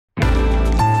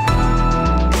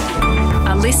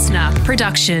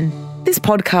production. This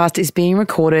podcast is being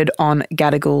recorded on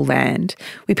Gadigal land.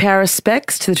 We pay our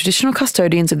respects to the traditional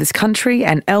custodians of this country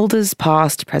and elders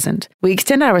past, present. We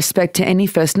extend our respect to any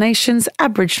First Nations,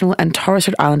 Aboriginal and Torres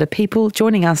Strait Islander people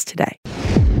joining us today.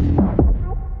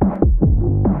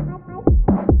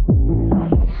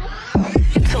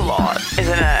 It's a lot,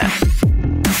 isn't it?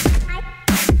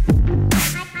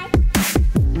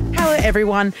 Hello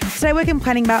everyone. Today we're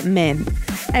complaining about men.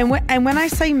 And when I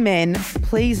say men,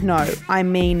 please know, I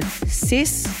mean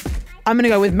cis. I'm going to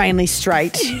go with mainly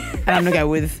straight and I'm going to go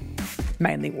with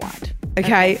mainly white.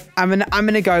 Okay? I'm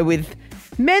going to go with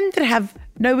men that have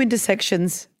no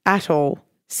intersections at all.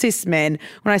 Cis men.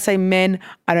 When I say men,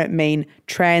 I don't mean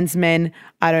trans men.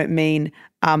 I don't mean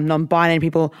non-binary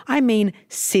people. I mean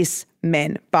cis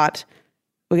men. But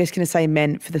we're just going to say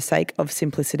men for the sake of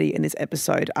simplicity in this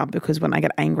episode because when I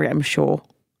get angry, I'm sure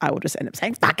I will just end up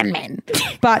saying fucking men.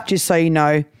 But just so you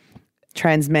know,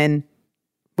 trans men,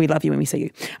 we love you when we see you.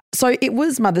 So it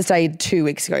was Mother's Day 2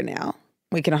 weeks ago now,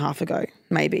 week and a half ago,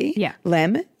 maybe. Yeah.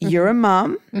 Lem, you're a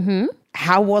mum. Mm-hmm.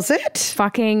 How was it?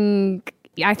 Fucking,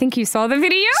 I think you saw the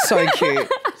video. So cute.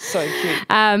 So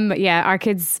cute. Yeah, our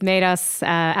kids made us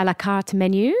a la carte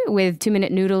menu with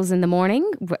 2-minute noodles in the morning,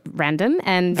 random.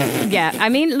 And yeah, I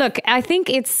mean, look, I think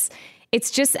it's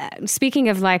just, speaking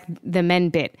of like the men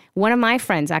bit, one of my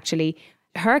friends actually,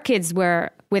 her kids were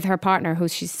with her partner who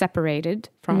she's separated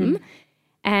from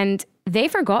and they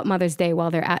forgot Mother's Day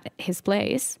while they're at his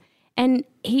place. And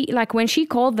he, like when she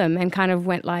called them and kind of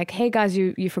went like, hey guys,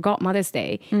 you forgot Mother's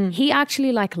Day. He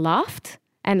actually like laughed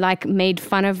and like made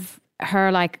fun of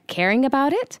her like caring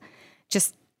about it.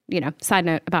 Just, side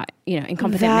note about,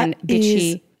 incompetent men,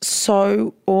 bitchy.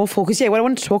 So awful because what I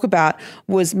wanted to talk about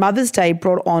was Mother's Day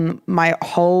brought on my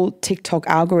whole TikTok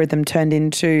algorithm turned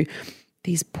into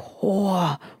these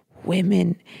poor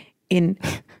women in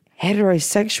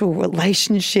heterosexual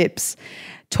relationships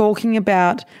talking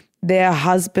about their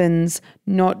husbands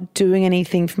not doing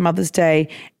anything for Mother's Day,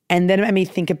 and then it made me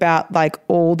think about like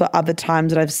all the other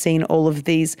times that I've seen all of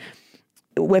these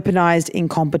weaponized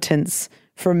incompetence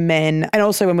from men. And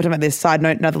also when we're talking about this, side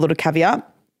note, another little caveat,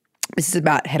 this is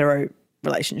about hetero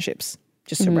relationships,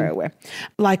 just so we're aware.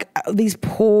 Like these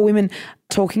poor women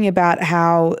talking about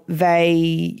how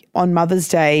they, on Mother's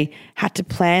Day, had to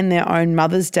plan their own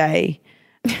Mother's Day.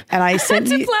 And I sent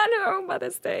to plan her own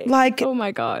Mother's Day. Like, oh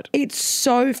my God. It's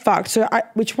so fucked. So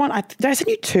which one? Did I send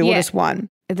you two or just one?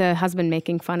 The husband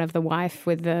making fun of the wife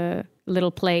with the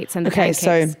little plates and the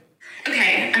pancakes.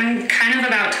 Okay, I'm kind of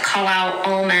about to call out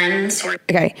all men.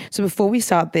 Okay, so before we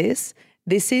start this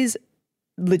is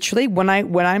literally when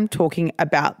I'm talking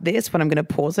about this, when I'm going to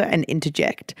pause it and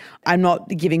interject, I'm not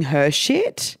giving her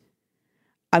shit.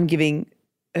 I'm giving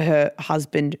her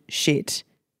husband shit.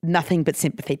 Nothing but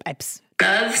sympathy, babes.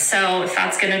 So if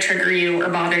that's going to trigger you or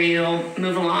bother you,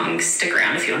 move along, stick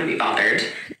around if you want to be bothered.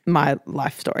 My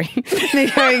life story.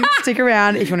 Stick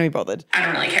around if you want to be bothered. I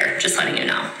don't really care, just letting you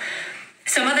know.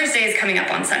 So Mother's Day is coming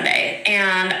up on Sunday,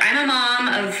 and I'm a mom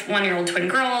of 1-year-old twin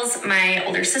girls. My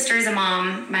older sister is a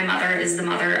mom. My mother is the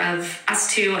mother of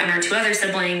us two and our 2 other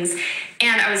siblings.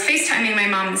 And I was FaceTiming my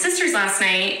mom and sisters last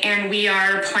night, and we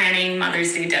are planning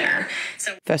Mother's Day dinner.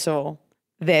 So first of all,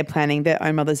 they're planning their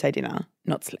own Mother's Day dinner,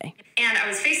 not Slay. And I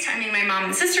was FaceTiming my mom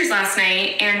and sisters last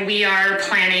night, and we are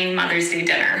planning Mother's Day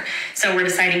dinner. So we're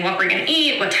deciding what we're going to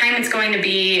eat, what time it's going to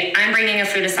be. I'm bringing a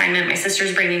food assignment. My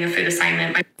sister's bringing a food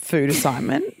assignment. Food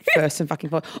assignment, first and fucking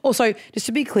foremost. Also, just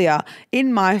to be clear,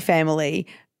 in my family,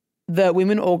 the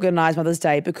women organised Mother's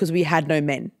Day because we had no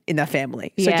men in our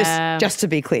family. So just to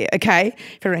be clear, okay?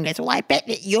 If everyone goes, well, I bet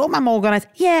that your mum organised.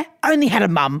 Yeah, only had a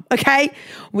mum, okay?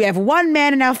 We have one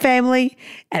man in our family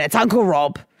and it's Uncle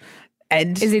Rob.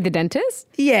 And is he the dentist?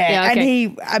 Yeah,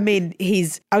 okay. And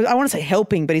he's, I want to say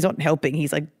helping, but he's not helping.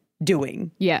 He's like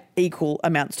doing equal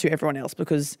amounts to everyone else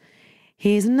because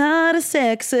he's not a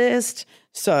sexist.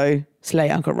 So slay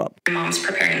Uncle Rob. My mom's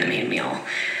preparing the main meal.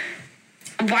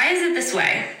 Why is it this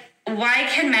way? Why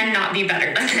can men not be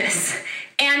better than this?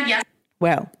 And yes.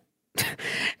 Well,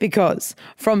 because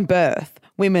from birth,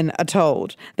 women are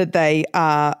told that they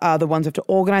are the ones who have to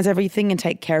organise everything and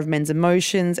take care of men's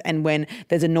emotions. And when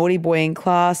there's a naughty boy in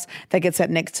class, they get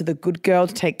sat next to the good girl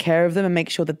to take care of them and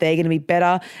make sure that they're going to be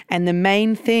better. And the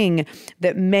main thing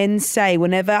that men say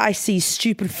whenever I see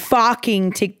stupid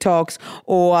fucking TikToks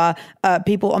or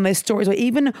people on their stories, or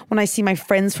even when I see my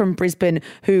friends from Brisbane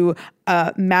who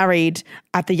married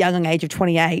at the young age of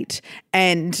 28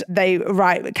 and they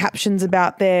write captions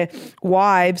about their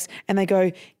wives and they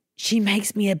go, she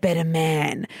makes me a better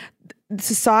man.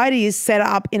 society is set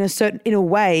up in a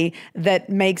way that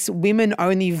makes women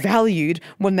only valued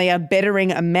when they are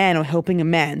bettering a man or helping a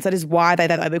man. So that is why they're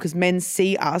that way, because men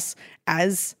see us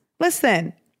as less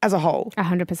than as a whole.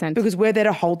 100%. Because we're there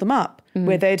to hold them up.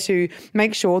 We're there to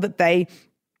make sure that they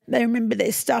remember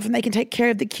their stuff and they can take care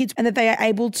of the kids, and that they are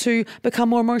able to become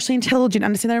more emotionally intelligent,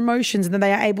 understand their emotions, and that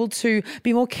they are able to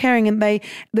be more caring, and they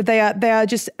are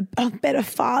just better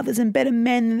fathers and better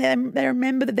men. And they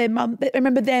remember that they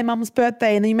remember their mum's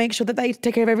birthday, and then you make sure that they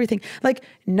take care of everything. Like,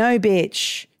 no,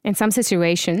 bitch. In some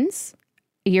situations,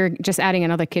 you're just adding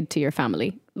another kid to your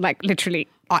family, like literally.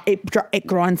 It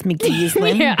grinds me gears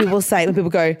when people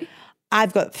go,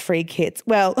 I've got 3 kids.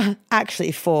 Well,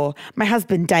 actually 4. My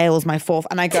husband Dale's my 4th.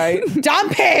 And I go,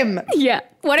 dump him. Yeah.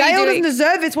 What are you Dale doing? doesn't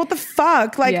deserve this. What the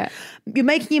fuck? Like, you're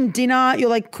making him dinner. You're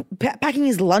like packing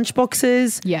his lunch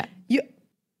boxes. Yeah.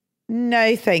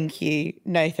 No, thank you.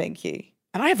 No, thank you.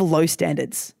 And I have low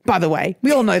standards, by the way.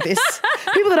 We all know this.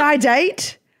 People that I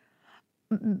date,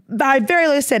 I have very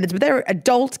low standards, but they're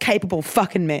adult, capable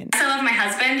fucking men. I love my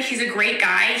husband. He's a great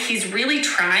guy. He's really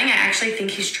trying. I actually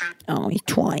think he's trying. Oh, he's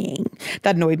trying.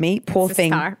 That annoyed me. Poor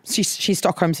thing. She's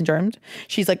Stockholm syndromed.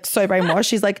 She's like so brainwashed.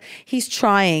 She's like, he's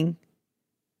trying.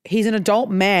 He's an adult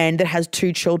man that has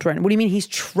 2 children. What do you mean he's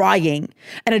trying?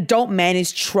 An adult man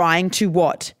is trying to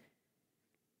what?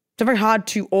 It's very hard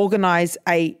to organize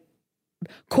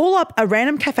call up a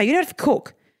random cafe. You don't have to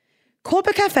cook. Call up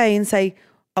a cafe and say,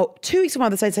 2 weeks of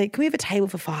Mother's Day, say, can we have a table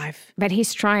for 5? But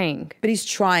he's trying. So he's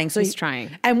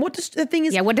trying. And what does the thing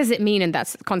is? Yeah, what does it mean in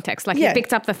that context? Like he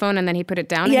picked up the phone and then he put it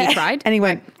down and he cried? And he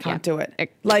went, can't do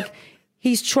it. Like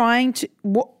he's trying to,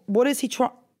 what is he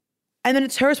trying? And then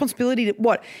it's her responsibility to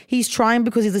what? He's trying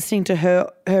because he's listening to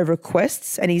her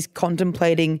requests and he's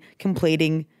contemplating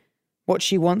completing what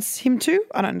she wants him to.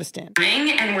 I don't understand.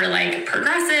 And we're like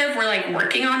progressive. We're like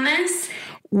working on this.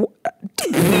 What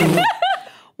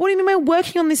do you mean we're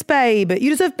working on this, babe? You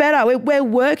deserve better. We're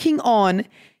working on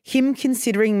him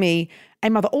considering me a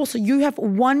mother. Also, you have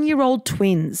 1-year-old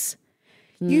twins.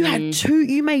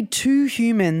 You made 2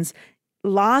 humans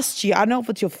last year. I don't know if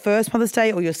it's your first Mother's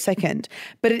Day or your second,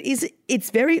 but it's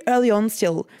very early on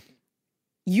still.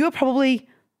 You are probably,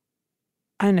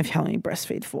 I don't know how long you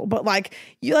breastfeed for, but like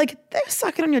they're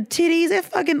sucking on your titties. They're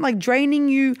fucking like draining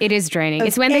you. It is draining.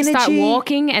 It's when they start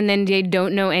walking and then they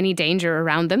don't know any danger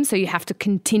around them. So you have to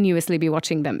continuously be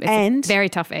watching them. It's a very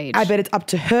tough age. I bet it's up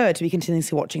to her to be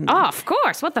continuously watching them. Oh, of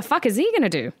course. What the fuck is he going to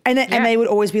do? And they would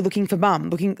always be looking for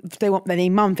mum. They need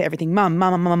mum for everything.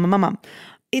 Mum.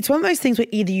 It's one of those things where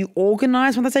either you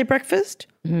organise Mother's Day breakfast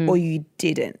or you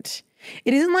didn't.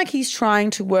 It isn't like he's trying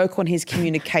to work on his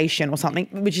communication or something,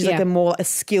 which is like a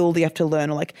skill that you have to learn,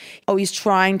 or like, he's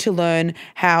trying to learn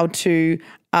how to,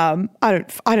 I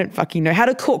don't fucking know how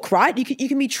to cook, right? You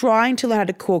can be trying to learn how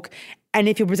to cook, and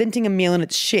if you're presenting a meal and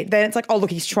it's shit, then it's like, oh, look,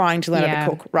 he's trying to learn how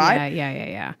to cook, right?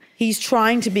 Yeah. He's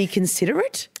trying to be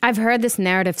considerate. I've heard this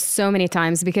narrative so many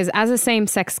times because as a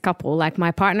same-sex couple, like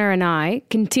my partner and I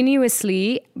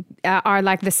continuously are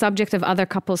like the subject of other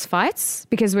couples' fights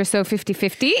because we're so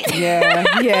 50-50.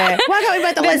 Yeah. Why can't we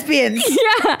fight the lesbians?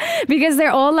 Yeah, because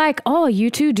they're all like, oh, you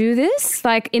two do this?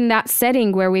 Like in that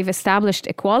setting where we've established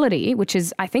equality, which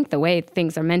is, I think, the way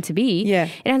things are meant to be. Yeah.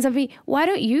 It ends up being, why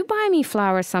don't you buy me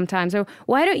flowers sometimes? Or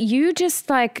why don't you just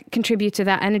like contribute to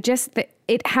that? And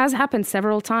it has happened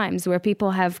several times where people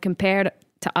have compared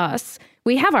to us.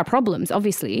 We have our problems,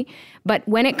 obviously, but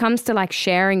when it comes to like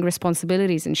sharing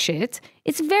responsibilities and shit,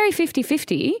 it's very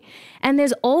 50-50. And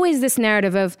there's always this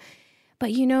narrative of,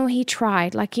 but you know, he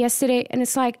tried like yesterday. And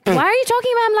it's like, why are you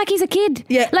talking about him like he's a kid?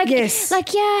 Yeah. Like, yes.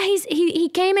 Like, yeah, he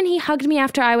came and he hugged me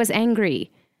after I was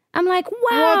angry. I'm like,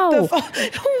 wow,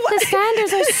 the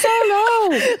standards are so low.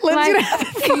 Lindsay would have a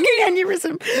fucking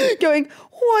aneurysm going,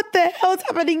 what the hell's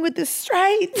happening with the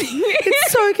straights?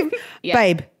 It's so,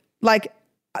 babe, like,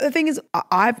 the thing is,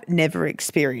 I've never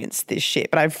experienced this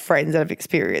shit, but I have friends that have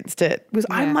experienced it. Because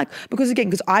I'm like,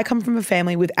 because I come from a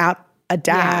family without a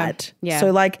dad. Yeah.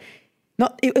 So like,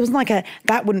 it wasn't like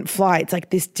that wouldn't fly. It's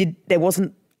like there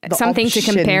wasn't the something to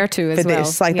compare to as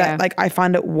well. Like that, like I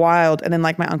find it wild. And then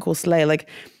like my Uncle Slay, like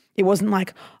it wasn't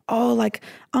like, oh, like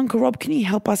Uncle Rob, can you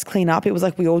help us clean up? It was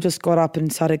like we all just got up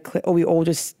and started, or we all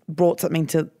just brought something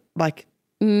to like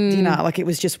dinner. Like it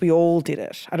was just, we all did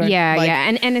it.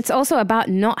 And it's also about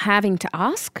not having to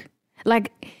ask.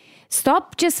 Like,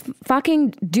 stop just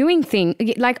fucking doing things.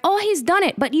 Like, oh, he's done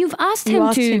it, but you've asked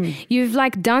him to. You've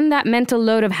like done that mental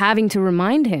load of having to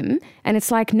remind him. And it's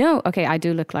like, no, okay, I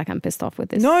do look like I'm pissed off with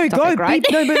this. No, topic, go. Right?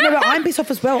 No, but I'm pissed off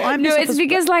as well. It's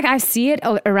because like I see it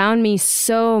around me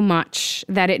so much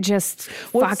that it just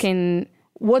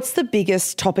What's the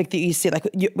biggest topic that you see? Like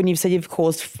when you say you've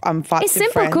caused fights It's with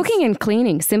simple, friends? cooking and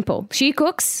cleaning, simple. She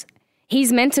cooks,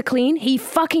 he's meant to clean, he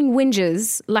fucking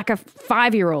whinges like a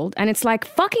 5-year-old. And it's like,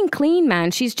 fucking clean,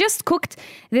 man. She's just cooked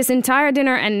this entire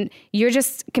dinner and you're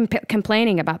just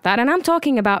complaining about that. And I'm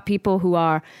talking about people who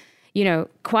are, you know,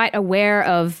 quite aware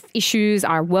of issues,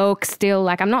 are woke still.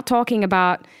 Like I'm not talking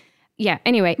about... Yeah,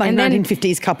 anyway. Like and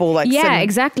 1950s couple. Like yeah,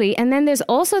 exactly. And then there's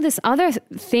also this other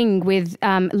thing with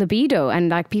libido and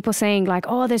like people saying like,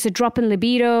 oh, there's a drop in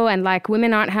libido and like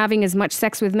women aren't having as much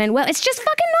sex with men. Well, it's just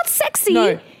fucking not sexy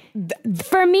No.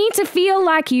 for me to feel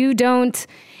like you don't,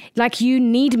 like you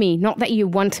need me, not that you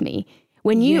want me.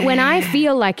 When I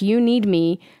feel like you need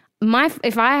me,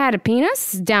 if I had a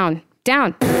penis, down.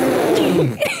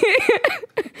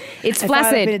 It's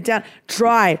flaccid. If down,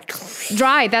 dry.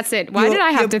 Dry, that's it. Why did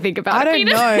I have to think about it?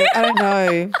 I don't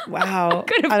know. Wow.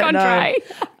 Could have gone dry.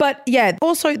 But yeah,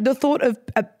 also the thought of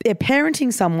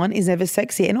parenting someone is never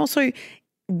sexy. And also,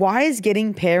 why is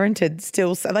getting parented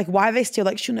still, like why are they still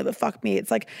like, she'll never fuck me? It's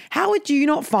like, how would you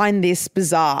not find this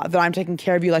bizarre that I'm taking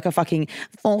care of you like a fucking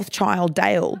fourth child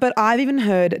Dale? But I've even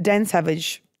heard Dan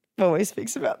Savage always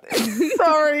speaks about this.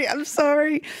 I'm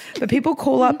sorry. But people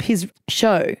call up his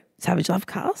show, Savage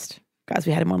Lovecast. Guys,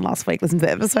 we had him on last week. Listen to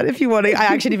the episode if you want to. I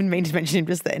actually didn't even mean to mention him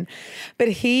just then. But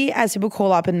he, as people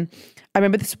call up, and I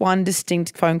remember this one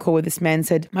distinct phone call where this man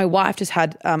said, my wife just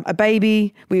had a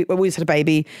baby. We just had a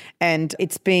baby and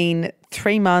it's been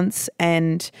 3 months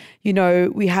and, you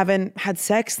know, we haven't had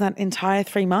sex that entire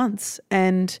 3 months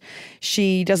and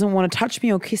she doesn't want to touch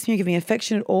me or kiss me or give me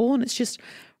affection at all. And it's just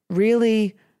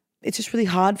really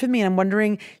hard for me. And I'm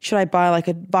wondering, should I buy like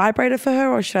a vibrator for her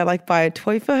or should I like buy a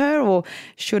toy for her or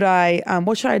should I,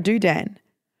 what should I do, Dan?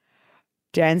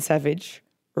 Dan Savage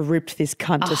ripped this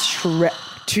cunt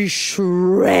to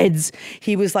shreds.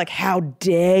 He was like, how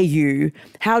dare you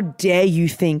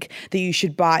think that you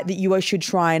should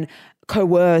try and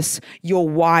coerce your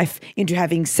wife into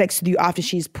having sex with you after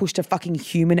she's pushed a fucking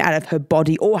human out of her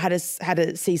body or had a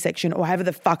C-section or however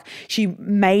the fuck she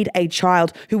made a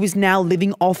child who was now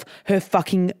living off her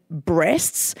fucking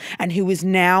breasts and who is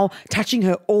now touching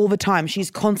her all the time.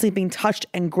 She's constantly being touched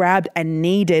and grabbed and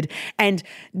needed and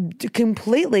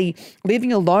completely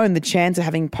leaving alone the chance of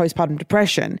having postpartum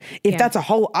depression. If that's a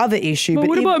whole other issue. But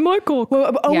what about my cock?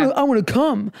 Well, I want to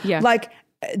come. Yeah. Like,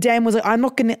 Dan was like, I'm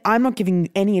not giving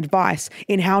any advice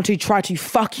in how to try to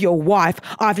fuck your wife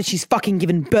after she's fucking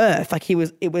given birth. Like it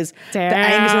was Damn. the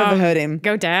angst I've ever heard him.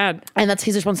 Go Dad. And that's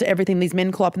his response to everything. These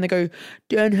men call up and they go,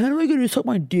 Dan, how do I go to suck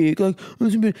my dick? Like,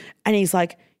 and he's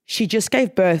like, she just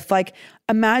gave birth. Like,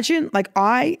 imagine, like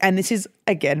and this is,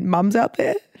 again, mums out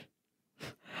there.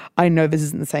 I know this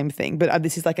isn't the same thing, but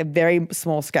this is like a very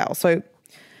small scale. So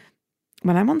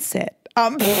when I'm on set,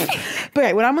 but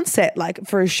okay, when I'm on set, like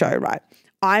for a show, right?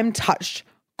 I'm touched.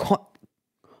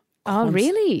 Oh,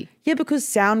 really? Yeah, because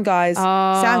sound guys,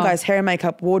 hair and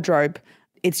makeup, wardrobe,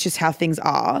 it's just how things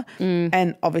are.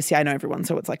 And obviously I know everyone,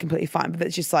 so it's like completely fine. But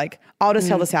it's just like, I'll just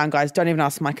tell the sound guys, don't even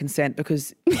ask my consent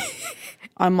because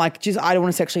I'm like, I don't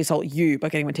want to sexually assault you by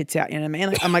getting my tits out. You know what I mean?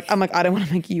 Like, I'm like, I don't want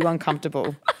to make you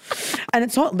uncomfortable. And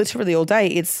it's not literally all day.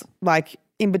 It's like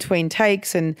in between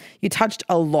takes and you touched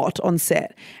a lot on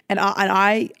set. And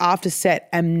I after set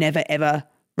am never ever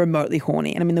remotely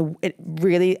horny. And I mean, it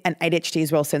really, and ADHD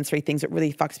as well, sensory things, it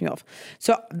really fucks me off.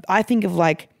 So I think of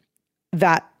like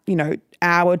that, you know,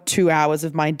 2 hours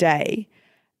of my day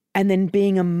and then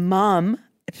being a mum,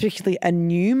 particularly a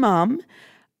new mum,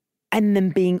 and then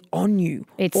being on you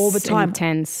all the time. It's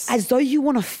intense. As though you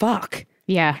want to fuck.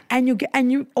 Yeah. And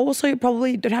you also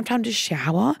probably don't have time to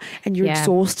shower and you're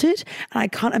exhausted. And I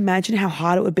can't imagine how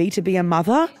hard it would be to be a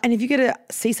mother. And if you get a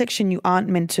C-section, you aren't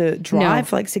meant to drive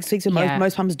for like 6 weeks.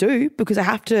 Most mums do because they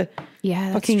have to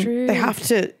that's true. They have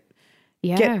to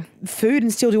get food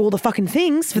and still do all the fucking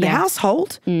things for the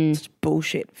household. It's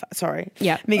bullshit. Sorry.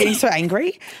 Yeah. Me getting so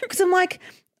angry because I'm like,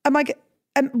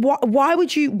 why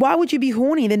would you be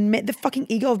horny? Then the fucking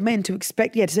ego of men to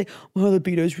expect, to say, well, her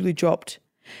libido's really dropped.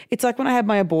 It's like when I had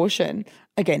my abortion,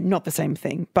 again, not the same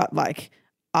thing, but like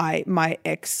my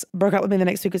ex broke up with me the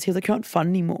next week because he was like, you're not fun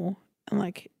anymore. And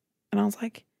I was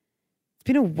like, it's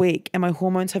been a week and my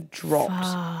hormones have dropped.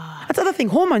 That's the other thing,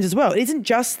 hormones as well. It isn't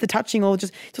just the touching or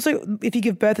just, it's also if you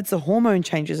give birth, it's the hormone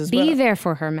changes as well. Be there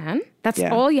for her, man. That's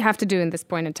all you have to do in this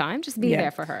point in time. Just be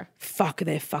there for her. Fuck,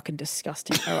 they're fucking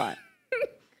disgusting. All right.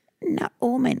 Not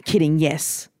all men. Kidding,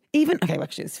 yes. Okay, well,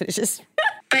 actually, let's finish this.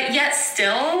 But yet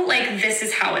still, like, this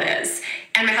is how it is.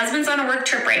 And my husband's on a work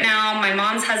trip right now. My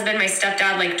mom's husband, my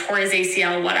stepdad, like, tore his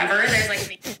ACL, whatever. There's,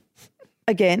 like...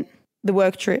 Again, the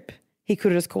work trip, he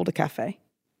could have just called a cafe.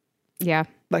 Yeah.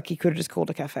 Like, he could have just called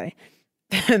a cafe.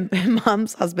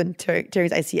 mum's husband tearing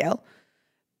his ACL,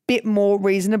 bit more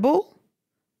reasonable,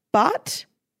 but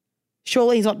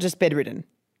surely he's not just bedridden.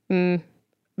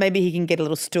 Maybe he can get a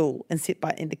little stool and sit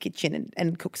in the kitchen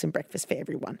and cook some breakfast for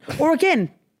everyone. Or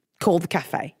again, call the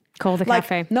cafe. Call the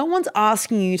cafe. No one's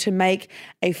asking you to make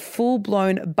a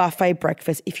full-blown buffet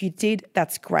breakfast. If you did,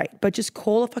 that's great. But just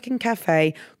call a fucking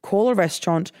cafe, call a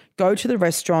restaurant, go to the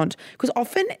restaurant. Because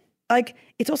often, like,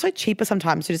 it's also cheaper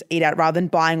sometimes to just eat out rather than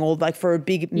buying all, like, for a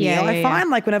big meal. I find,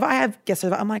 like, whenever I have guests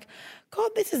over, I'm like,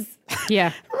 God, this is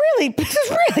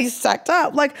really stacked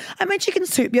up. Like, I made chicken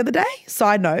soup the other day.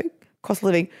 Side note, cost of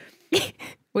living.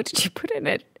 What did you put in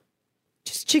it?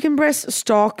 Just chicken breast,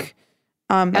 stock.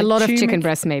 A lot of chicken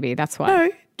breast, maybe. That's why.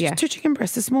 No, just 2 chicken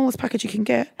breasts, the smallest package you can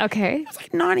get. Okay. It's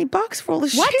like $90 for all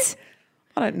this shit.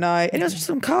 I don't know. And it was just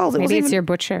some Coles. Maybe it's your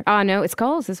butcher. Oh, no, it's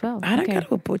Coles as well. I don't go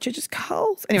to a butcher, just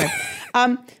Coles. Anyway,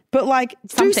 but like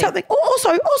do something.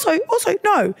 Also,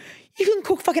 no, you can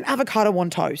cook fucking avocado on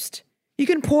toast. You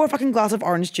can pour a fucking glass of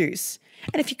orange juice.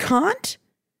 And if you can't,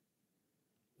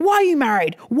 why are you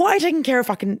married? Why are you taking care of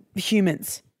fucking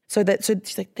humans? So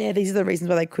she's like, these are the reasons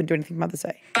why they couldn't do anything for Mother's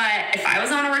Day. But if I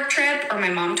was on a work trip or my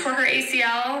mom tore her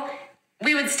ACL,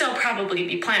 we would still probably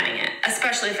be planning it,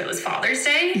 especially if it was Father's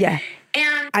Day. Yeah.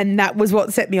 And that was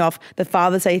what set me off, the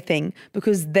Father's Day thing,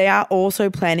 because they are also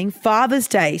planning Father's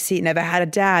Day. See, never had a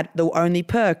dad, the only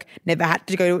perk. Never had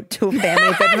to go to a family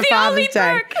event for Father's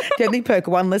Day. The only perk,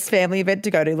 one less family event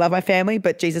to go to. Love my family,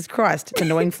 but Jesus Christ, it's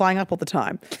annoying flying up all the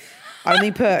time.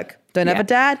 Only perk. Don't have a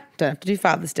dad, don't have to do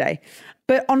Father's Day.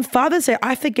 But on Father's Day,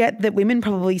 I forget that women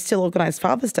probably still organise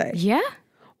Father's Day. Yeah.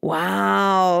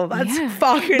 Wow, that's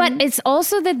fucking... But it's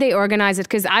also that they organize it,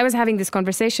 because I was having this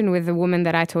conversation with the woman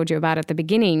that I told you about at the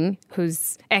beginning,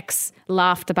 whose ex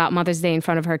laughed about Mother's Day in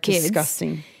front of her kids.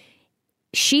 Disgusting.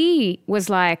 She was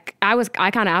like,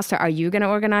 I kind of asked her, are you going to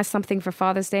organize something for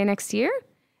Father's Day next year?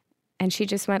 And she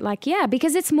just went like, yeah,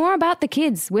 because it's more about the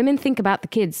kids. Women think about the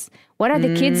kids. What are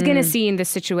the kids going to see in this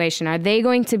situation? Are they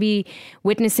going to be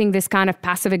witnessing this kind of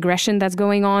passive aggression that's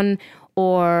going on?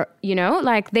 Or, you know,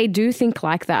 like they do think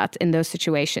like that in those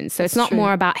situations. So it's not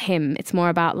more about him. It's more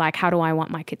about like, how do I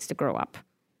want my kids to grow up?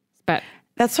 But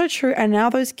that's so true. And now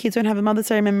those kids don't have a Mother's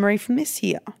Day memory from this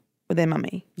year with their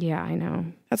mummy. Yeah, I know.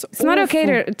 It's awful. Not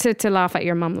okay to laugh at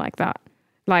your mum like that.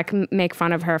 Like make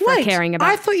fun of her for caring about...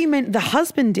 I thought you meant the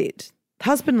husband did. The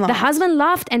husband laughed. The husband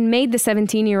laughed and made the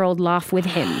 17-year-old laugh with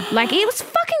him. Like, it was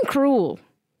fucking cruel.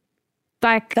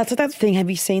 Like... That's that thing. Have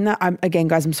you seen that? Again,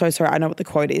 guys, I'm so sorry. I know what the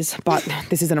quote is, but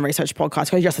this isn't a research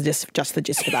podcast. Just the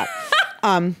gist for that.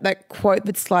 That quote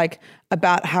that's like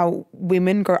about how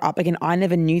women grow up. Again, I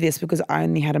never knew this because I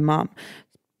only had a mum.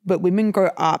 But women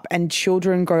grow up and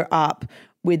children grow up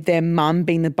with their mum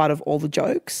being the butt of all the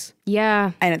jokes.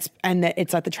 Yeah. And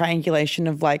it's like the triangulation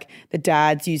of like the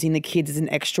dads using the kids as an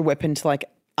extra weapon to like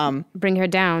bring her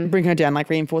down, like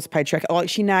reinforce patriarchy. Like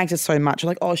she nags us so much.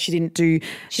 Like, oh, she didn't do.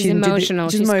 She's emotional.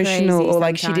 She's emotional, or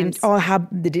like sometimes. she didn't. Oh, how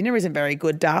the dinner isn't very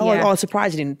good, Dal. Yeah. Like, oh,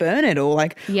 surprised you didn't burn it, or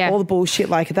like all the bullshit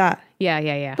like that.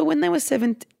 Yeah. But when they were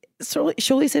 7,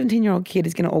 surely a 17-year-old kid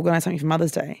is going to organise something for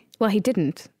Mother's Day. Well, he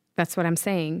didn't. That's what I'm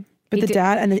saying. But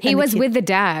he was with the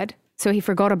dad, so he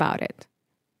forgot about it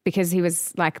because he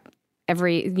was like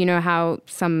you know how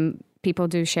some people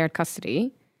do shared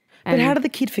custody. But how did the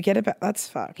kid forget about that's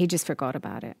fucked. He just forgot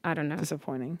about it. I don't know.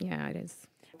 Disappointing. Yeah, it is.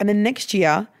 And then next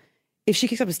year, if she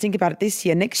kicks up a stink about it this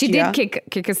year, she did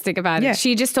kick a stink about it.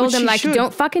 She just told him like,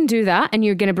 don't fucking do that, and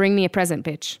you're gonna bring me a present,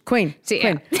 bitch. Queen.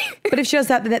 But if she does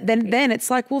that, then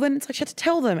it's like, well, then it's like she had to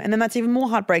tell them, and then that's even more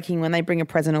heartbreaking when they bring a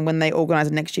present and when they organise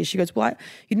it next year. She goes, well,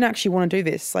 you didn't actually want to do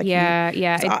this. Like,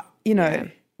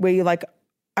 where you're like,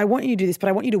 I want you to do this, but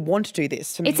I want you to want to do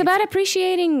this. It's about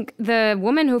appreciating the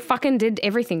woman who fucking did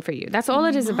everything for you. That's all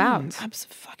it is about.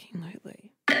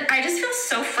 Absolutely. I just feel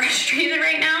so frustrated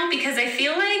right now because I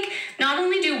feel like not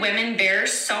only do women bear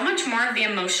so much more of the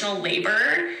emotional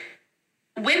labor,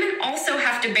 women also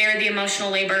have to bear the emotional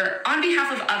labor on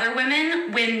behalf of other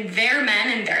women when their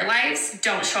men in their lives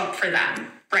don't show up for them,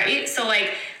 right? So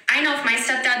like, I know if my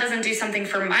stepdad doesn't do something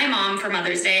for my mom for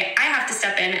Mother's Day, I have to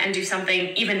step in and do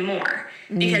something even more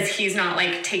because he's not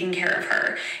like taking care of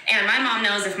her. And my mom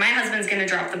knows if my husband's going to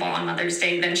drop the ball on Mother's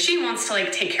Day, then she wants to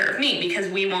like take care of me because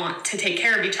we want to take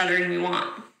care of each other and we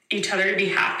want each other to be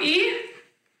happy.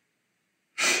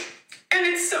 And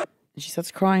it's so... She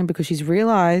starts crying because she's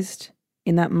realised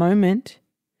in that moment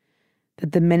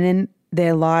that the men in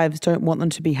their lives don't want them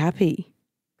to be happy.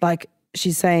 Like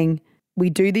she's saying, we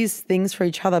do these things for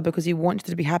each other because you want each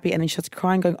other to be happy. And then she starts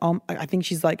crying going, I think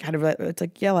she's like, it's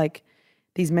like, yeah, like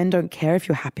these men don't care if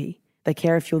you're happy. They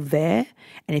care if you're there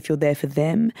and if you're there for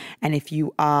them and if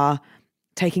you are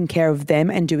taking care of them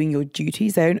and doing your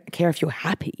duties. They don't care if you're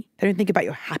happy. They don't think about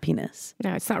your happiness.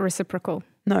 No, it's not reciprocal.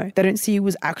 No, they don't see you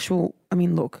as actual, I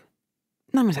mean, look,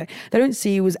 no, I'm going to say, they don't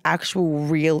see you as actual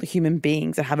real human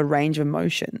beings that have a range of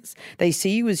emotions. They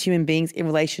see you as human beings in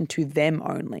relation to them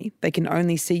only. They can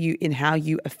only see you in how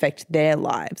you affect their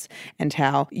lives and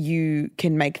how you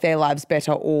can make their lives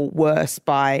better or worse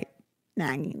by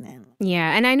nagging them.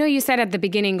 Yeah, and I know you said at the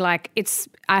beginning, like,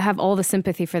 I have all the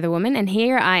sympathy for the woman, and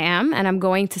here I am, and I'm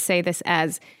going to say this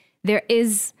as there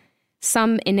is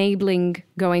some enabling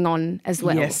going on as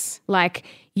well. Yes. Like,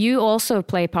 you also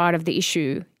play part of the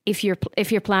issue if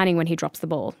you're planning when he drops the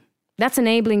ball. That's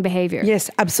enabling behavior. Yes,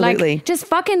 absolutely. Like, just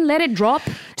fucking let it drop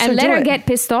and let her get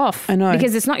pissed off. I know.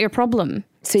 Because it's not your problem.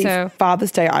 See,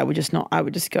 Father's Day, I would just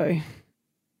go,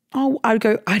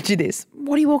 I'd do this.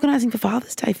 What are you organising for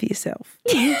Father's Day for yourself?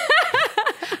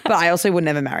 But I also would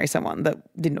never marry someone that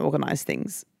didn't organise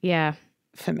things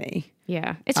for me.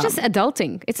 Yeah. It's just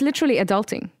adulting. It's literally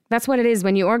adulting. That's what it is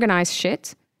when you organise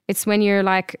shit. It's when you're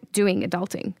like doing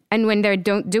adulting. And when they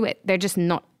don't do it, they're just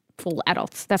not full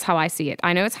adults. That's how I see it.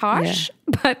 I know it's harsh,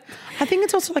 but I think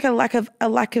it's also like a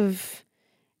lack of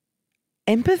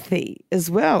empathy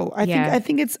as well. I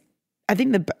think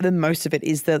the most of it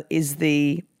is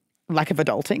the lack of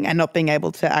adulting and not being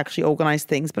able to actually organize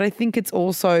things. But I think it's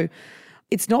also,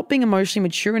 it's not being emotionally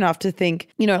mature enough to think,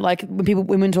 you know, like when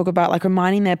women talk about like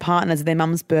reminding their partners of their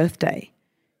mum's birthday.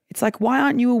 It's like, why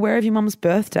aren't you aware of your mum's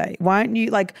birthday? Why aren't you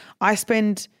like, I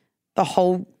spend the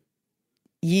whole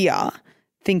year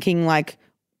thinking like,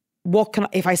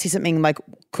 if I see something like,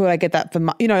 could I get that for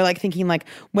you know, like thinking like,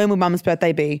 when will mum's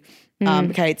birthday be?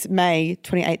 Okay, it's May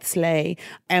 28th sleigh.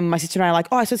 And my sister and I are like,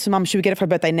 I said to mum, should we get it for her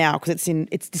birthday now? Because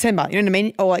it's December, you know what I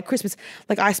mean? Or like Christmas.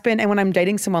 Like and when I'm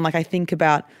dating someone, like I think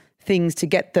about things to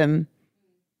get them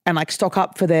and like stock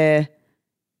up for their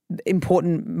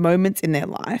important moments in their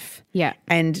life. Yeah.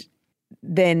 And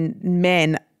then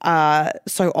men are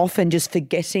so often just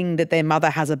forgetting that their mother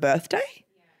has a birthday.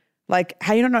 Like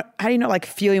how do you not like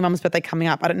feel your mum's birthday coming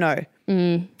up? I don't know.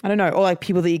 I don't know. Or like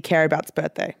people that you care about's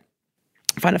birthday.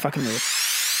 I find it fucking weird.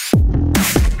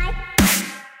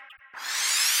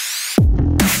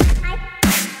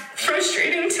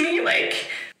 Frustrating to me. Like,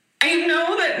 I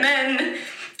know that men,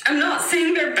 I'm not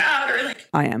saying they're bad or like.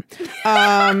 I am.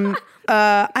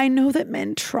 I know that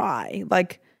men try,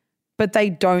 like, but they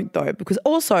don't though. Because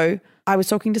also I was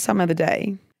talking to someone the other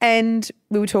day and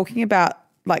we were talking about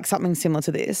like something similar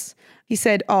to this. He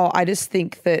said, I just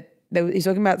think that he's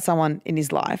talking about someone in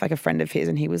his life, like a friend of his,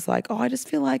 and he was like, I just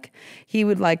feel like he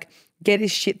would like get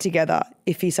his shit together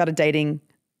if he started dating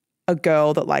a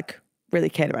girl that like really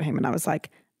cared about him. And I was like,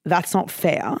 that's not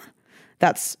fair.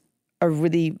 That's a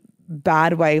really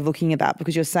bad way of looking at that,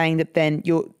 because you're saying that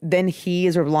then he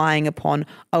is relying upon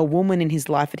a woman in his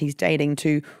life that he's dating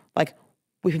to like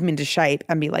whip him into shape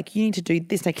and be like, you need to do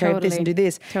this, take care of this and do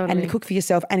this and cook for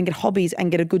yourself and get hobbies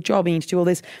and get a good job and you need to do all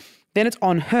this. Then it's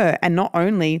on her. And not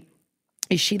only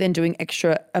is she then doing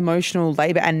extra emotional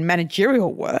labor and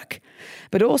managerial work,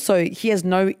 but also he has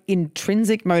no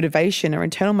intrinsic motivation or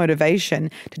internal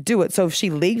motivation to do it. So if she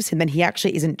leaves him, then he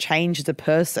actually isn't changed as a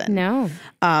person. No.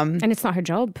 And it's not her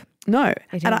job. No.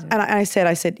 And I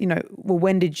said, you know, well,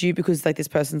 when did you, because like this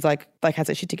person's like has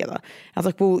that shit together. I was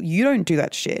like, well, you don't do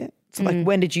that shit. So like,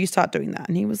 when did you start doing that?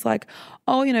 And he was like,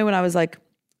 you know, when I was like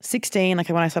 16, like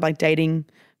when I started like dating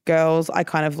girls, I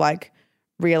kind of like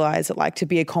realized that like to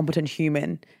be a competent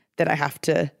human that I have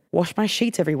to wash my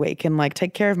sheets every week and like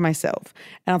take care of myself.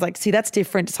 And I was like, see, that's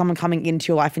different to someone coming into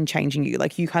your life and changing you.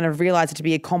 Like you kind of realize that to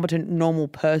be a competent, normal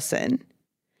person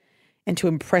and to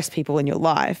impress people in your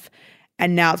life.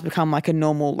 And now it's become like a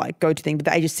normal like go-to thing. But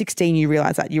at the age of 16, you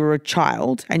realize that you were a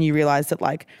child and you realize that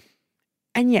like,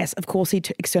 and yes, of course,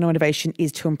 external motivation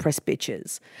is to impress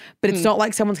bitches, but it's not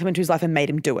like someone's come into his life and made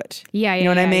him do it. Yeah, you know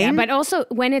what I mean? Yeah. But also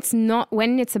when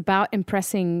it's about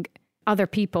impressing other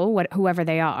people, whoever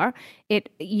they are,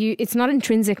 it's not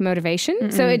intrinsic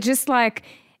motivation. So it just like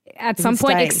at some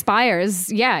point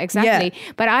expires. Yeah, exactly.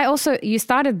 Yeah. But you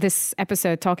started this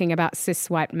episode talking about cis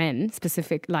white men,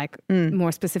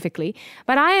 more specifically.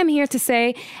 But I am here to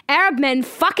say Arab men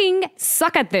fucking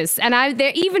suck at this. And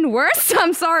they're even worse,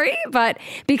 I'm sorry. But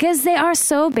because they are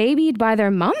so babied by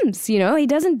their mums, you know, he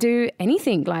doesn't do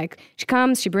anything. Like she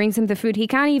comes, she brings him the food. He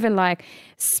can't even like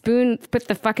put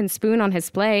the fucking spoon on his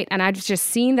plate. And I've just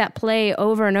seen that play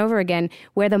over and over again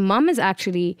where the mum is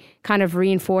actually kind of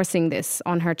reinforcing this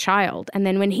on her child. And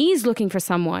then when he's looking for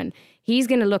someone, he's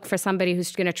going to look for somebody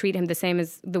who's going to treat him the same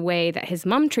as the way that his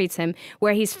mum treats him,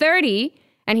 where he's 30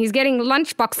 and he's getting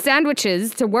lunchbox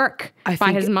sandwiches to work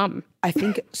by his mum. I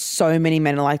think so many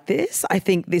men are like this. I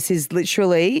think this is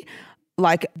literally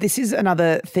like this is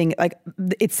another thing. Like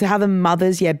it's how the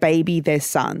mothers, baby their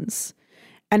sons.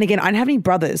 And again, I don't have any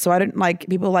brothers, so I don't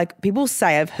people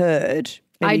say I've heard.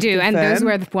 I do, confirm. and those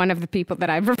were one of the people that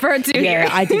I've referred to here. Yeah,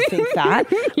 I did think that.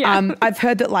 Yeah. I've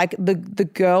heard that like the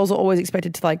girls are always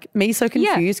expected to like me so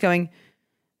confused going,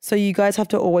 so you guys have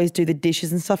to always do the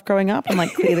dishes and stuff growing up and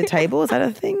like clear the table? Is that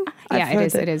a thing? Yeah,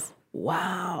 it is.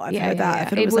 Wow, I've heard that. I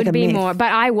thought It was would like a be myth. more,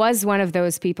 but I was one of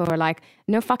those people who are like,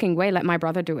 no fucking way, let my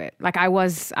brother do it. Like I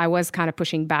was kind of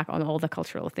pushing back on all the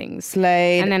cultural things.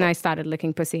 Slade. And then I started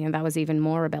licking pussy, and that was even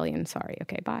more rebellion. Sorry,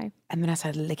 okay, bye. And then I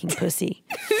started licking pussy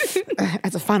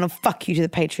as a final fuck you to the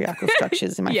patriarchal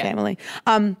structures in my family.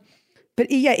 But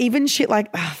yeah, even shit like,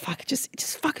 it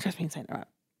just fucking drives me insane. All right.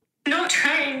 Not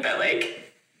trying, but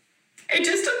like, it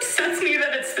just upsets me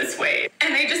that it's this way.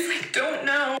 And I just like don't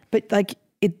know. But like,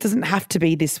 it doesn't have to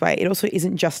be this way. It also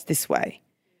isn't just this way.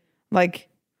 Like,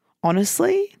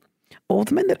 honestly, all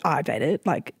the men that I've dated,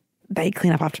 like, they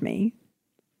clean up after me.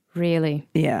 Really?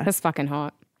 Yeah. That's fucking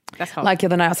hot. That's hot. Like the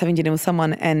other night I was having dinner with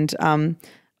someone and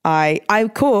I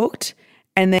cooked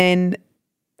and then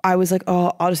I was like,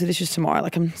 oh, I'll just do dishes tomorrow.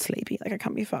 Like I'm sleepy. Like I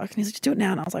can't be fucked. And he's like, just do it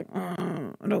now. And I was like,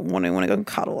 I don't want to go and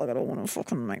cuddle. Like I don't want to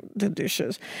fucking make the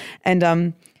dishes.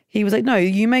 And he was like, no,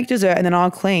 you make dessert and then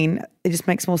I'll clean. It just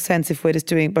makes more sense if we're just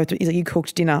doing both. He's like, you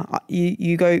cooked dinner.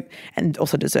 You go. And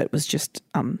also dessert was just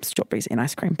strawberries and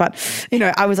ice cream. But,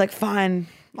 I was like, fine,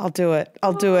 I'll do it.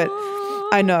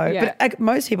 I know. Yeah. But like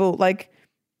most people like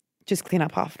just clean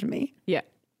up after me. yeah.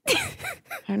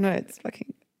 I know, it's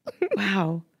fucking,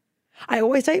 wow. I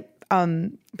always date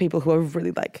people who are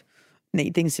really like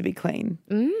need things to be clean.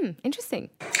 Interesting.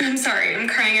 I'm sorry, I'm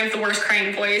crying. I have the worst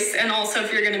crying voice. And also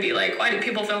if you're going to be like, why do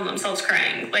people film themselves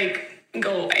crying? Like,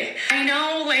 go away. I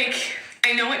know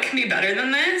it can be better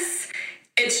than this.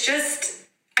 It's just,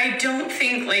 I don't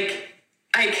think like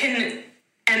I can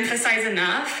emphasize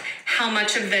enough how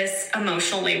much of this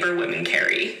emotional labor women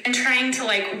carry, and trying to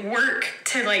like work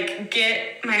to like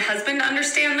get my husband to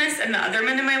understand this and the other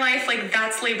men in my life. Like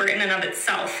that's labor in and of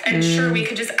itself. And sure, we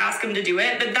could just ask him to do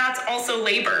it, but that's also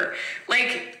labor.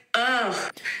 Like,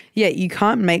 ugh. Yeah, you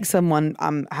can't make someone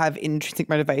have intrinsic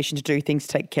motivation to do things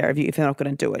to take care of you if they're not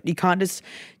going to do it. You can't just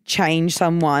change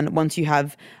someone once you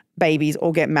have babies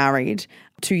or get married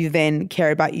to then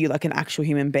care about you like an actual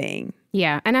human being.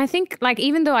 Yeah. And I think like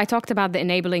even though I talked about the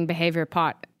enabling behavior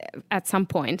part at some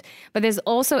point, but there's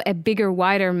also a bigger,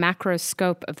 wider macro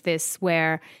scope of this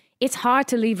where it's hard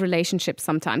to leave relationships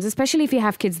sometimes, especially if you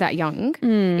have kids that young.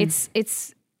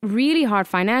 It's really hard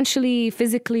financially,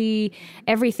 physically,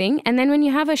 everything. And then when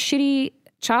you have a shitty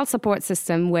child support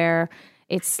system where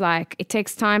it's like it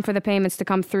takes time for the payments to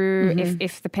come through.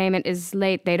 If the payment is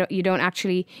late, you can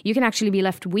actually be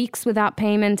left weeks without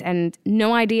payment and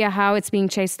no idea how it's being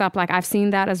chased up. Like I've seen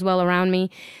that as well around me.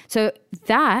 So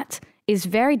that is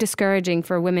very discouraging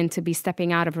for women to be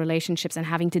stepping out of relationships and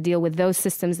having to deal with those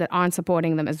systems that aren't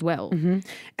supporting them as well.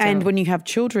 And when you have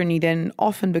children, you then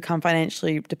often become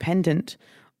financially dependent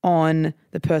on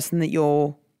the person that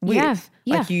you're with.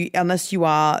 Yeah. Like unless you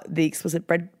are the explicit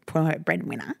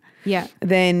breadwinner. Yeah.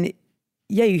 Then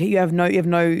you have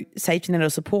no safety net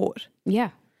or support. Yeah,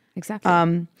 exactly.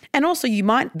 And also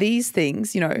these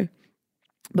things,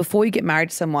 before you get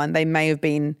married to someone, they may have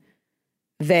been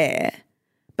there,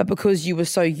 but because you were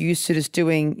so used to just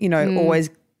doing,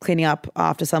 always cleaning up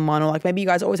after someone, or like maybe you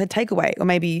guys always had takeaway, or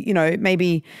maybe,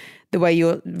 maybe the way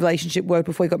your relationship worked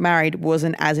before you got married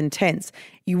wasn't as intense.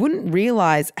 You wouldn't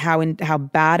realize how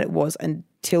bad it was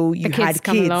until you had kids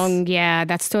come along. Yeah,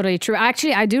 that's totally true.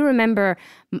 Actually, I do remember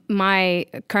my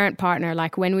current partner,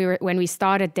 like when we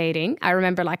started dating, I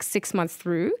remember like 6 months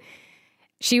through,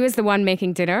 she was the one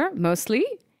making dinner mostly.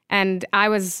 And I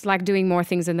was like doing more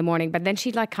things in the morning, but then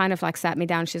she like kind of like sat me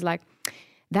down. She's like,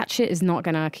 that shit is not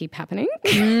going to keep happening.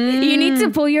 You need to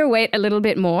pull your weight a little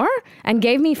bit more, and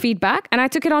gave me feedback and I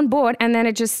took it on board. And then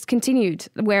it just continued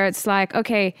where it's like,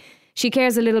 okay, she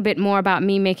cares a little bit more about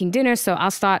me making dinner. So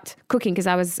I'll start cooking because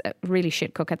I was a really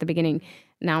shit cook at the beginning.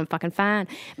 Now I'm fucking fine.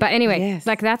 But anyway,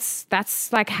 like that's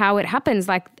like how it happens.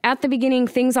 Like at the beginning,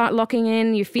 things aren't locking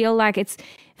in. You feel like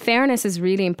fairness is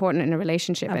really important in a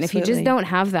relationship. Absolutely. And if you just don't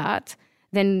have that,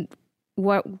 then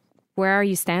where are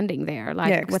you standing there?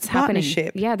 Like what's happening?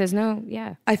 Yeah, there's no,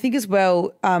 I think as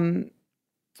well,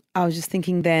 I was just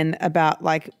thinking then about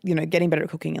like, getting better at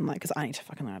cooking and like, because I need to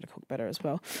fucking learn how to cook better as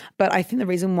well. But I think the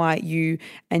reason why you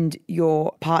and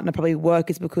your partner probably work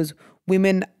is because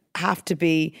women have to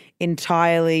be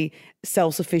entirely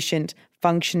self-sufficient,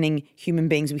 functioning human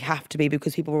beings. We have to be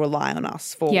because people rely on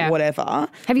us for whatever.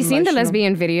 Have you seen the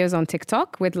lesbian videos on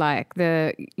TikTok with like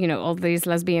all these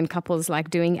lesbian couples like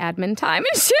doing admin time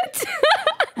and shit?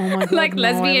 Oh my God, like no,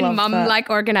 I lesbian love mum that. like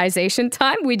organization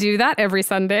time. We do that every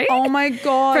Sunday. Oh my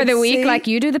God. For the week, see? like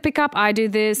you do the pickup, I do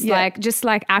this, Yeah. like just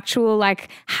like actual like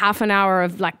half an hour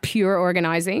of like pure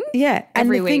organizing. Yeah. And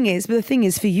every the week. thing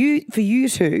is for you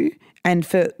two and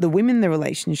for the women in the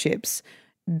relationships,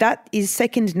 that is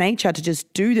second nature to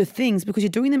just do the things because you're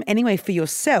doing them anyway for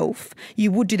yourself.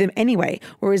 You would do them anyway.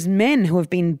 Whereas men who have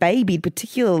been babied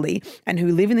particularly and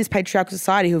who live in this patriarchal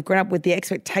society who have grown up with the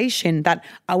expectation that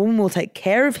a woman will take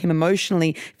care of him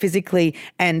emotionally, physically,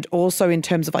 and also in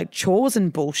terms of like chores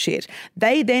and bullshit,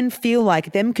 they then feel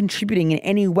like them contributing in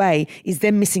any way is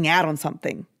them missing out on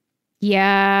something.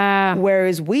 Yeah.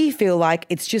 Whereas we feel like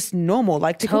it's just normal.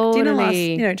 Like to cook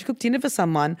dinner to cook dinner for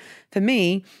someone, for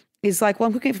me, is like, well,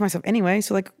 I'm cooking it for myself anyway.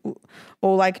 So like,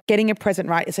 or like getting a present,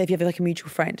 right? Say if you have like a mutual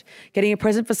friend, getting a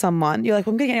present for someone, you're like,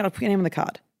 well, I'm getting it, I'll put your name on the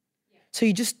card. So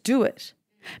you just do it.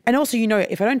 And also,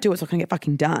 if I don't do it, it's not going to get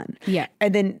fucking done. Yeah.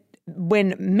 And then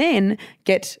when men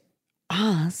get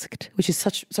asked, which is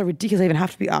so ridiculous they even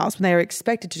have to be asked, when they are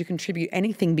expected to contribute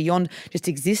anything beyond just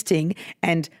existing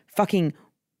and fucking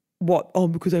what? Oh,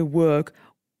 because I work.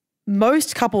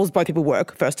 Most couples, both people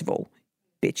work, first of all,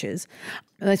 bitches.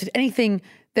 And they said anything,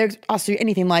 they're asked to do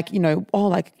anything like, oh,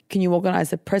 like, can you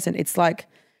organize a present? It's like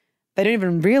they don't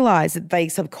even realize that they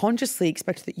subconsciously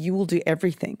expect that you will do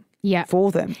everything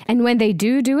for them. And when they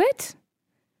do it,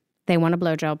 they want a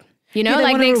blowjob. They like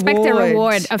want they a expect a reward.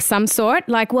 reward of some sort.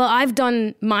 Like, well, I've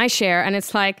done my share. And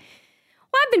it's like,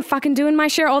 well, I've been fucking doing my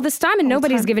share all this time and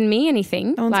nobody's given me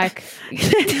anything. No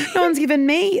one's given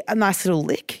me a nice little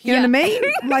lick. You know what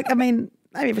I mean?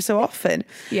 Maybe every so often.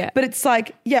 Yeah. But it's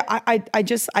like, I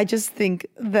just think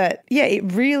that, it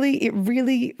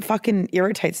really fucking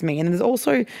irritates me. And there's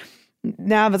also,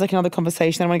 now there's like another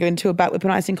conversation I want to go into about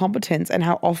weaponizing incompetence and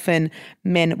how often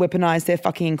men weaponize their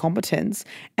fucking incompetence.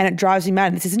 And it drives me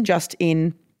mad. This isn't just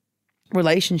in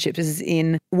relationships. This is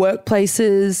in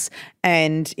workplaces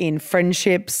and in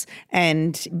friendships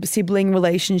and sibling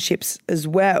relationships as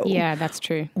well. Yeah, that's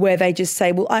true. Where they just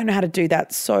say, well, I don't know how to do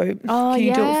that, so can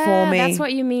you do it for me? That's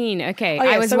what you mean. Okay. Oh, yeah,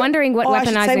 I was wondering what I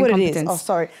should say weaponizing what competence. it is. Oh,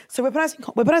 sorry. So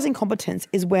weaponizing competence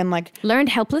is when like... Learned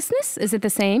helplessness? Is it the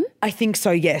same? I think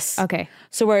so, yes. Okay.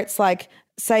 So where it's like,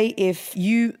 say if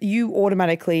you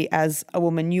automatically as a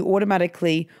woman, you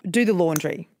automatically do the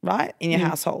laundry, right, in your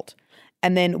household.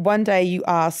 And then one day you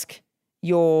ask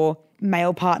your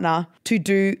male partner to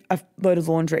do a load of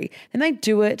laundry. Then they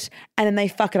do it and then they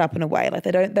fuck it up in a way. Like they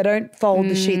don't fold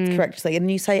the sheets correctly. And then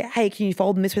you say, hey, can you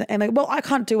fold them this way? And they're like, well, I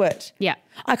can't do it. Yeah.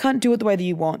 I can't do it the way that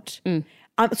you want.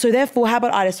 So therefore, how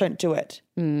about I just don't do it?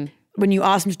 When you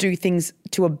ask them to do things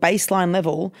to a baseline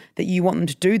level that you want them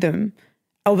to do them,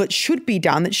 or that should be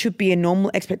done, that should be a normal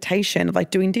expectation of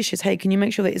like doing dishes. Hey, can you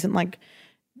make sure there isn't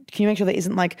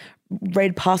like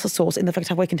red pasta sauce in the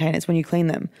Tupperware containers when you clean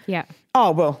them? Yeah.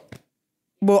 Oh,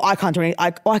 well, I can't do anything.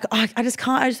 I just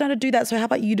can't. I just know how to do that. So how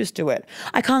about you just do it?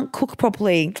 I can't cook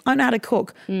properly. I don't know how to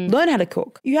cook. Learn how to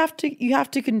cook. You have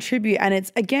to contribute. And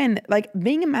it's, again, like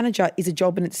being a manager is a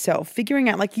job in itself. Figuring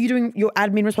out, like you doing your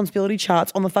admin responsibility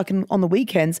charts on the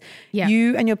weekends. Yeah.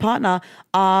 You and your partner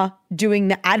are doing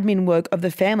the admin work of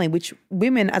the family, which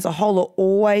women as a whole are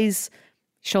always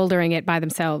shouldering it by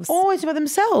themselves. Always by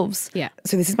themselves. Yeah.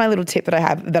 So this is my little tip that I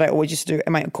have that I always used to do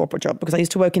in my corporate job, because I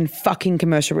used to work in fucking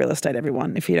commercial real estate,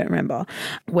 everyone, if you don't remember,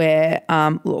 where,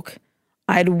 look,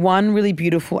 I had one really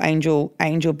beautiful angel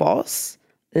boss,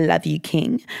 love you,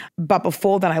 king. But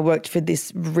before that, I worked for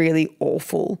this really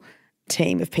awful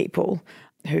team of people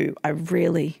who I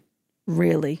really,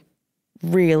 really,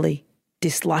 really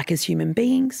dislike as human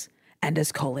beings and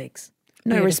as colleagues.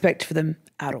 No respect for them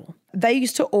at all. They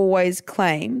used to always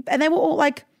claim, and they were all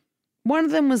like, one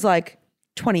of them was like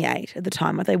 28 at the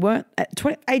time. Like they weren't at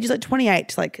ages like 28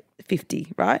 to like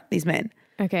 50, right? These men.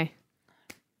 Okay.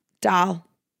 Dal.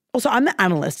 Also, I'm the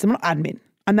analyst. I'm not admin.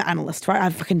 I'm the analyst, right? I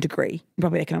have a fucking degree in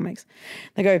property economics.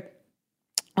 They go,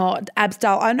 oh, Abs,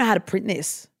 Dal, I don't know how to print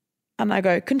this. And I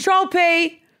go, Control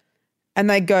P. And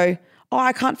they go, oh,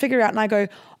 I can't figure it out. And I go,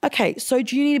 okay, so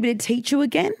do you need me to teach you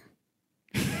again?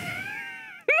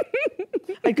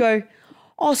 I go,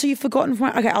 oh, so you've forgotten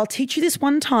from okay, I'll teach you this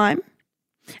one time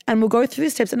and we'll go through the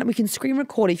steps and we can screen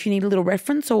record if you need a little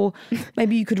reference, or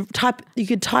maybe you could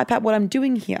type out what I'm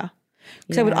doing here.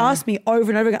 Because they would ask me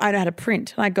over and over again, I don't know how to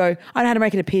print. And I go, I don't know how to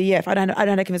make it a PDF. I don't know how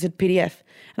to convert it to PDF.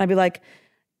 And I'd be like,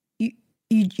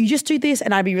 you just do this.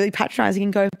 And I'd be really patronizing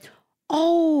and go,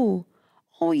 oh,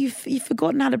 you've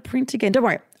forgotten how to print again. Don't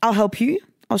worry, I'll help you.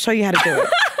 I'll show you how to do it.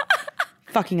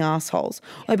 Fucking assholes.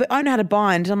 Like, but I don't know how to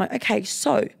bind. And I'm like, okay,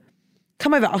 so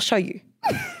come over, I'll show you.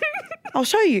 I'll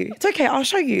show you. It's okay. I'll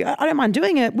show you. I don't mind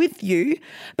doing it with you.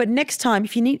 But next time,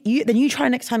 if you need you, then you try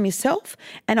next time yourself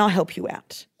and I'll help you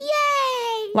out.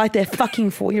 Yay! Like they're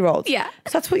fucking 4-year-olds. Yeah.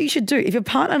 So that's what you should do. If your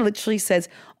partner literally says,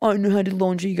 oh, I don't know how to do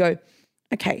laundry, you go,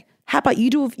 okay, how about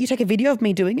you take a video of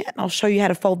me doing it and I'll show you how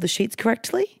to fold the sheets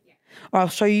correctly. Or I'll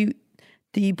show you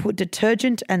that you put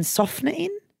detergent and softener in.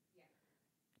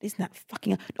 Isn't that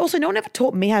fucking... Also, no one ever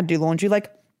taught me how to do laundry.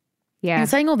 Like, in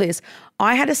saying all this,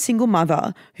 I had a single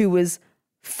mother who was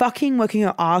fucking working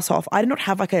her ass off. I did not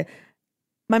have like a...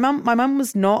 My mum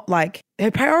was not like... Her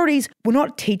priorities were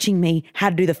not teaching me how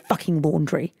to do the fucking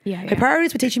laundry. Her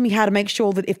priorities were teaching me how to make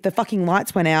sure that if the fucking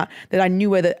lights went out, that I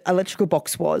knew where the electrical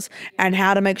box was and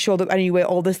how to make sure that I knew where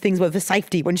all those things were for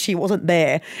safety when she wasn't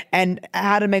there and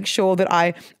how to make sure that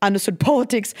I understood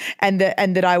politics and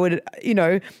that I would, you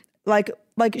know, like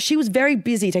she was very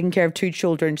busy taking care of 2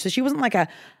 children. So she wasn't like a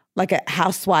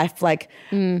housewife, like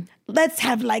let's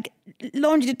have like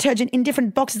laundry detergent in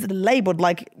different boxes that are labeled.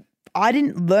 Like I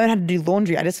didn't learn how to do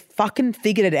laundry. I just fucking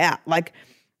figured it out. Like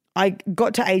I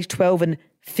got to age 12 and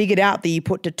figured out that you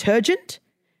put detergent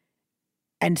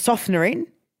and softener in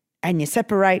and you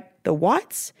separate the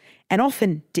whites, and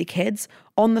often, dickheads,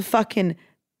 on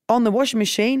the washing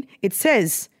machine, it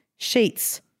says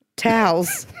sheets,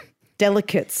 towels,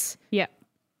 delicates. Yeah.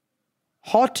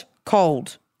 Hot,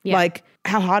 cold. Yeah. Like,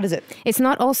 how hard is it? It's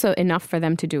not also enough for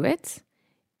them to do it.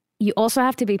 You also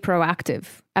have to be proactive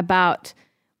about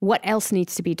what else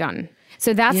needs to be done.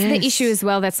 So that's the issue as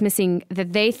well that's missing,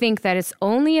 that they think that it's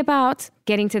only about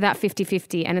getting to that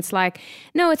 50-50. And it's like,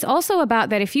 no, it's also about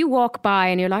that if you walk by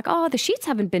and you're like, oh, the sheets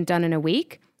haven't been done in a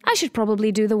week, I should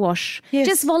probably do the wash. Yes.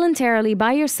 Just voluntarily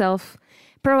by yourself,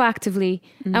 proactively.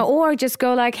 Or just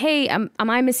go like, hey, am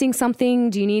I missing something?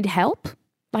 Do you need help?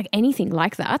 Like anything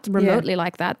like that, remotely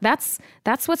like that. That's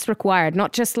what's required.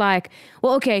 Not just like,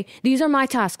 well, okay, these are my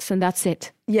tasks and that's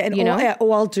it. Yeah, and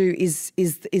all I'll do is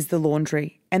the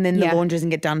laundry, and then the laundry doesn't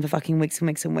get done for fucking weeks and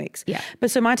weeks and weeks. Yeah.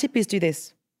 But so my tip is do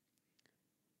this.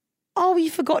 Oh,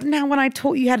 you've forgotten how when I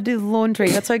taught you how to do the laundry.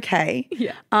 That's okay.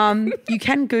 You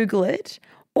can Google it,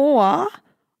 or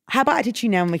how about I teach you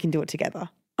now and we can do it together.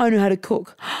 I know how to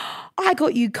cook. I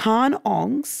got you Khan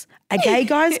Ong's A Gay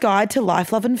Guy's Guide to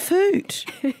Life, Love and Food.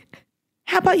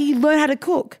 How about you learn how to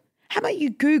cook? How about you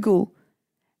Google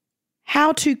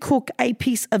how to cook a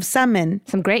piece of salmon?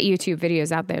 Some great YouTube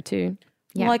videos out there too.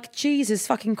 Yeah. Like, Jesus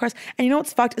fucking Christ. And you know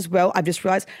what's fucked as well? I've just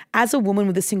realised, as a woman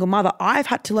with a single mother, I've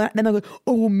had to learn. Then they go,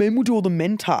 oh, well, men will do all the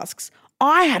men tasks.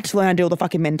 I had to learn how to do all the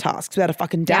fucking men tasks without a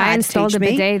fucking dad. I installed to teach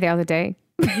a me. bidet the other day.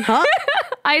 Huh?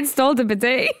 I installed a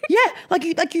bidet. Yeah, like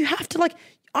you have to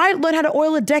I learned how to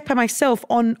oil a deck by myself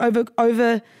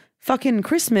over fucking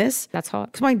Christmas. That's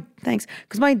hot.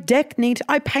 Because my deck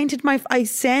I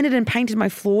sanded and painted my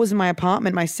floors in my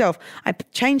apartment myself. I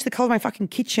changed the color of my fucking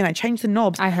kitchen. I changed the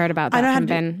knobs. I heard about that from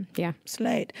Ben. Yeah.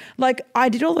 Slade. Like I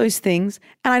did all those things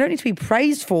and I don't need to be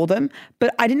praised for them,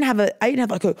 but I didn't have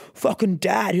like a fucking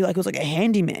dad who was like a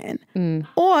handyman.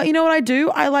 Or you know what I do?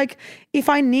 I like if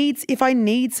I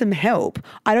need some help,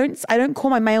 I don't call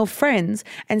my male friends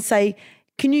and say,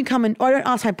 can you come I don't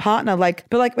ask my partner but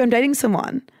when I'm dating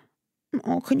someone,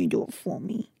 oh, can you do it for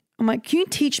me? I'm like, can you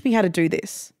teach me how to do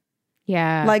this?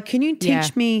 Yeah. Like, can you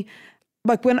teach me,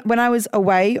 like when I was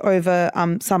away over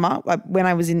summer, like when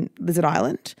I was in Lizard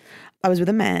Island, I was with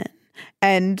a man,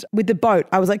 and with the boat,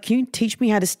 I was like, can you teach me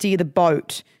how to steer the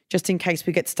boat just in case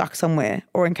we get stuck somewhere,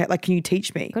 or in case, like, can you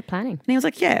teach me? Good planning. And he was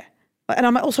like, yeah. And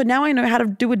I'm like, also now I know how to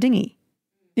do a dinghy.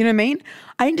 You know what I mean?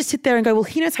 I didn't just sit there and go, well,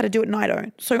 he knows how to do it and I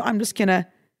don't. So I'm just going to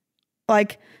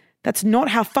that's not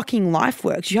how fucking life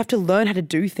works. You have to learn how to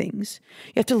do things.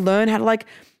 You have to learn how to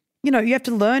you have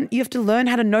to learn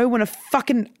how to know when a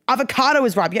fucking avocado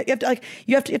is ripe. You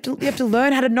have to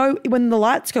learn how to know when the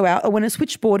lights go out or when a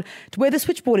switchboard, to where the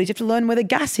switchboard is. You have to learn where the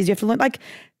gas is. You have to learn,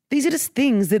 these are just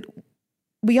things that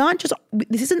we aren't just,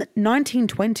 this isn't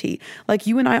 1920. Like,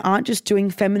 you and I aren't just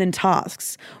doing feminine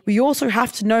tasks. We also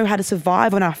have to know how to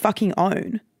survive on our fucking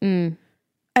own.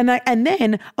 And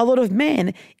then a lot of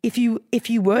men, if you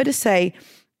were to say,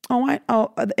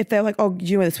 if they're like, oh, do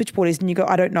you know where the switchboard is? And you go,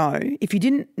 I don't know. If you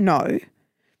didn't know,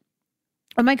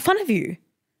 I'd make fun of you.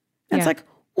 And it's like,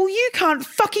 well, you can't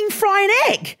fucking fry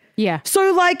an egg. Yeah. So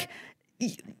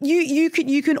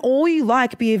you can all you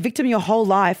like be a victim your whole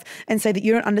life and say that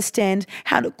you don't understand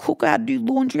how to cook, how to do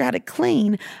laundry, how to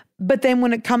clean. But then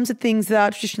when it comes to things that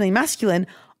are traditionally masculine,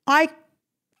 I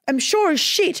am sure as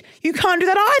shit you can't do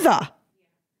that either.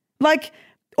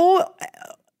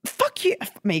 Fuck you.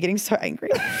 Me getting so angry.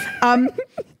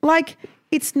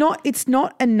 It's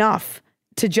not enough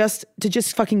to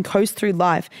just fucking coast through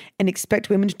life and expect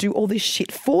women to do all this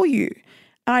shit for you.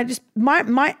 And I just,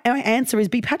 my answer is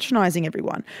be patronising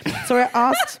everyone. So I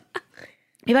asked,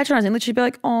 be patronising, literally be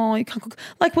like, oh, you can't cook.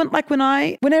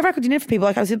 Whenever I cook dinner for people,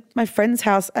 like I was at my friend's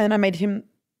house and I made him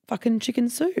fucking chicken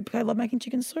soup. I love making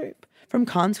chicken soup from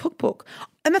Khan's cookbook.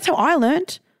 And that's how I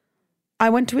learned. I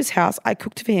went to his house, I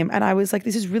cooked for him and I was like,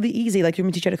 this is really easy. Like, you want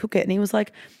me to teach you how to cook it? And he was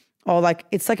like, oh, like,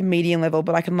 it's like medium level,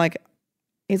 but I can like,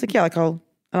 he's like, yeah, like and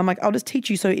I'm like, I'll just teach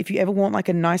you. So if you ever want like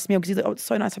a nice meal, because he's like, oh, it's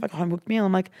so nice to have like a home cooked meal.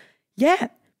 I'm like, yeah,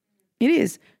 it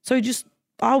is. So just,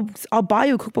 I'll buy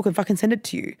you a cookbook and fucking send it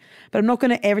to you. But I'm not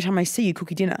going to every time I see you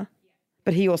cook your dinner.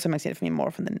 But he also makes it for me more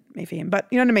often than me for him. But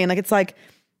you know what I mean? Like, it's like,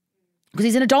 because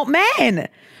he's an adult man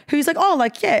who's like, oh,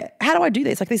 like, yeah, how do I do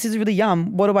this? Like, this is really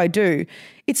yum. What do I do?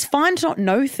 It's fine to not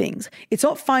know things. It's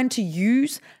not fine to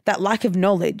use that lack of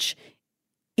knowledge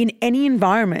in any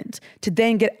environment to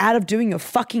then get out of doing your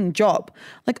fucking job.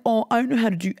 Like, oh, I don't know how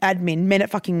to do admin. Men at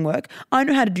fucking work. I don't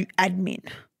know how to do admin.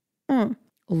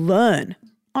 Learn.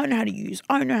 I don't know how to use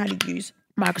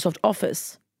Microsoft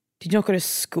Office. Did you not go to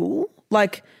school?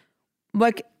 Like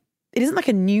it isn't like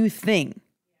a new thing.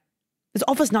 There's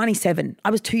Office 97. I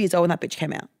was 2 years old when that bitch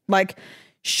came out. Like,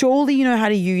 surely you know how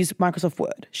to use Microsoft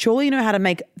Word. Surely you know how to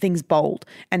make things bold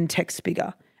and text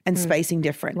bigger and spacing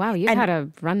different. Wow, you had a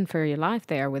run for your life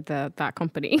there with that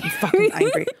company. I'm fucking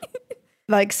angry.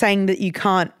 Like saying that you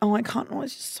can't, I can't,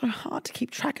 it's just so hard to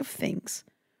keep track of things.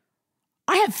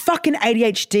 I have fucking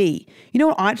ADHD. You know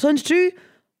what I learned to do?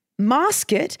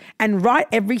 Mask it and write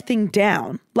everything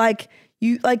down.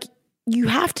 You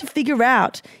have to figure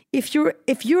out if you're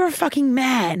a fucking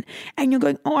man and you're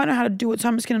going, oh, I know how to do it, so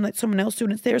I'm just going to let someone else do it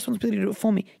and it's their responsibility to do it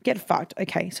for me. Get fucked.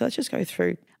 Okay, so let's just go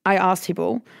through. I asked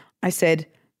people, I said,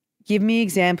 give me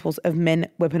examples of men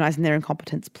weaponizing their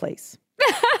incompetence, please.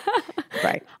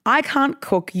 Right. I can't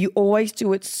cook. You always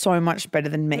do it so much better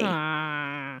than me.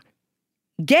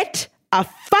 Get a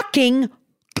fucking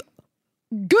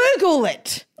Google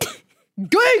it.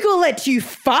 Google it, you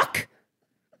fuck.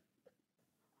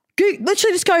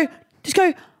 Literally just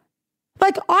go.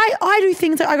 Like I do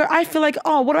things that I feel like,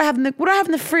 oh, what do I have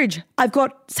in the fridge? I've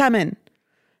got salmon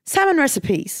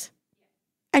recipes.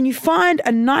 And you find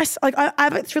a nice, like I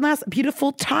have a really nice,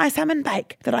 beautiful Thai salmon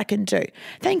bake that I can do.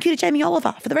 Thank you to Jamie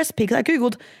Oliver for the recipe because I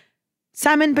Googled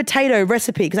salmon potato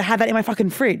recipe because I had that in my fucking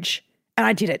fridge and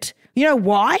I did it. You know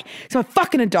why? Because I'm a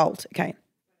fucking adult. Okay.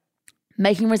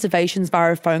 Making reservations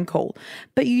via a phone call.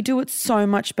 But you do it so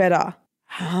much better.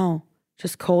 How?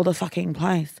 Just call the fucking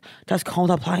place. Just call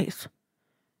the place.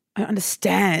 I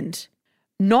understand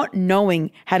not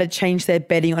knowing how to change their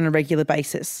bedding on a regular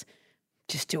basis.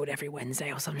 Just do it every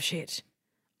Wednesday or some shit.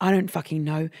 I don't fucking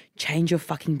know. Change your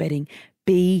fucking bedding.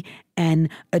 Be an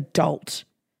adult.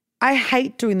 I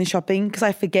hate doing the shopping because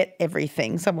I forget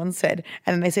everything, someone said.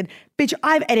 And then they said, bitch,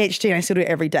 I have ADHD and I still do it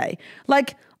every day.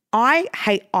 Like, I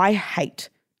hate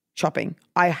shopping.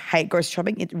 I hate grocery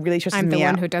shopping. It really stresses me out. I'm the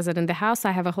one who does it in the house.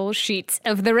 I have a whole sheet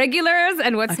of the regulars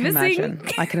and what's missing.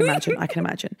 I can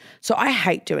imagine. So I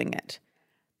hate doing it.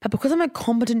 But because I'm a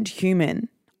competent human,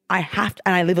 I have to,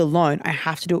 and I live alone, I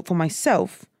have to do it for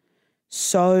myself.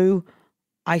 So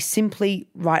I simply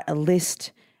write a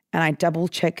list and I double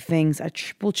check things, I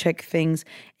triple check things.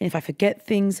 And if I forget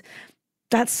things,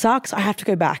 that sucks. I have to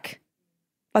go back.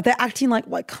 Like they're acting like,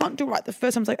 well, I can't do it right the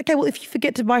first time. It's like, okay, well, if you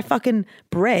forget to buy fucking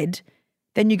bread,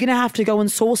 then you're going to have to go and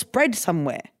source bread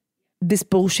somewhere. This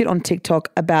bullshit on TikTok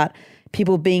about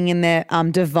people being in their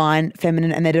divine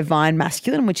feminine and their divine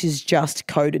masculine, which is just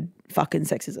coded fucking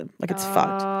sexism. Like it's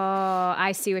fucked. Oh,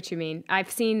 I see what you mean. I've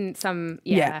seen some,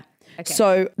 yeah. Okay.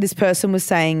 So this person was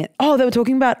saying, they were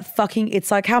talking about fucking, it's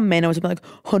like how men are talking like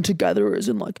hunter-gatherers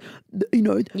and like, you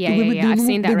know. Yeah. I've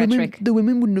seen that rhetoric. The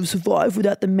women wouldn't have survived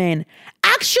without the men.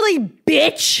 Actually,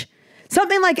 bitch,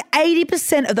 something like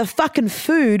 80% of the fucking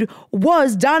food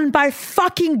was done by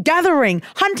fucking gathering.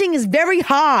 Hunting is very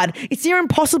hard. It's near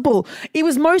impossible. It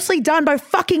was mostly done by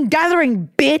fucking gathering,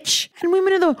 bitch. And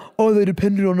women are they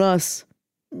depended on us.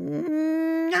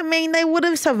 I mean, they would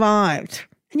have survived.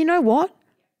 And you know what?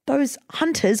 Those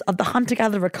hunters of the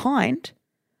hunter-gatherer kind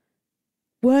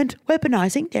weren't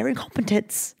weaponizing their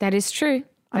incompetence. That is true.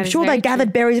 I'm sure they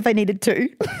gathered berries if they needed to.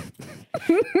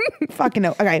 Fucking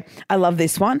hell. Okay, I love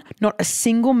this one. Not a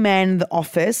single man in the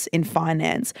office in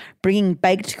finance bringing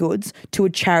baked goods to a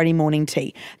charity morning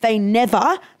tea. They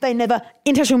never,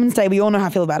 International Women's Day, we all know how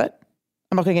I feel about it.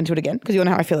 I'm not going to get into it again because you all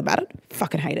know how I feel about it.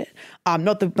 Fucking hate it.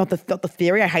 Not the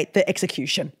theory. I hate the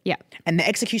execution. Yeah. And the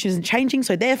execution isn't changing,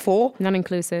 so therefore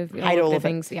non-inclusive. Hate all of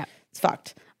things. it. Yeah. It's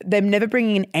fucked. Them never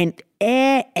bringing in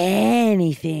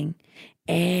anything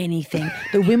anything.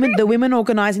 The women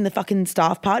organising the fucking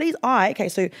staff parties.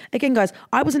 So again, guys,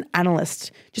 I was an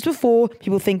analyst. Just before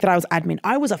people think that I was admin,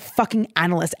 I was a fucking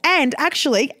analyst. And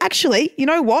actually, you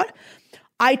know what?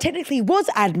 I technically was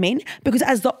admin because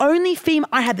as the only female,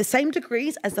 I had the same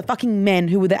degrees as the fucking men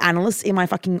who were the analysts in my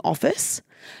fucking office.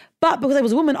 But because I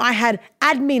was a woman, I had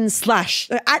analyst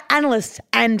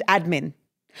and admin.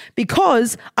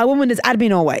 Because a woman is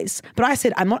admin always. But I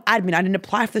said, I'm not admin. I didn't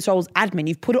apply for this role as admin.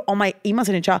 You've put it on my email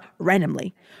signature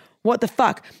randomly. What the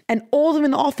fuck? And all of them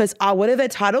in the office are whatever their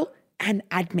title and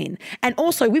admin. And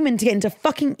also women to get into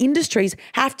fucking industries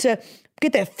have to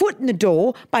get their foot in the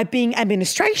door by being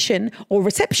administration or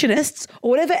receptionists or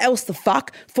whatever else the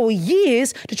fuck for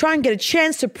years to try and get a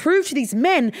chance to prove to these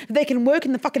men that they can work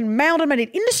in the fucking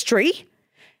male-dominated industry.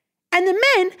 And the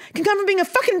men can come from being a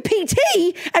fucking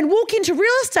PT and walk into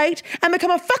real estate and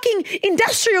become a fucking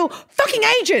industrial fucking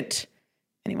agent.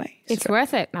 Anyway. It's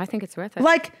worth it. I think it's worth it.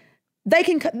 Like, they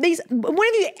can, these, when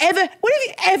have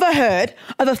you ever heard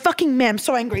of a fucking man, I'm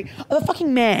so angry, of a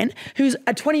fucking man who's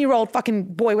a 20-year-old fucking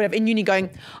boy, whatever, in uni going,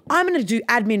 I'm going to do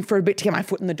admin for a bit to get my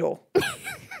foot in the door.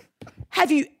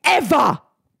 Have you ever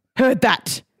heard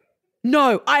that?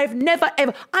 No, I have never,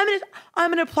 ever. I'm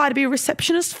going to apply to be a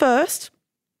receptionist first,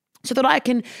 so that I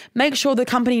can make sure the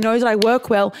company knows that I work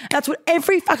well. That's what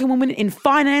every fucking woman in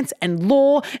finance and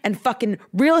law and fucking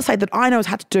real estate that I know has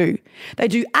had to do. They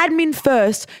do admin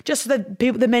first just so that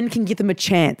the men can give them a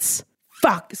chance.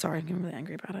 Fuck. Sorry, I'm getting really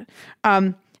angry about it.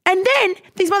 And then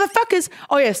these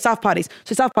motherfuckers, staff parties.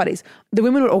 So staff parties, the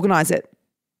women would organise it.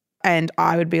 And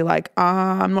I would be like,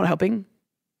 I'm not helping.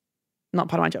 Not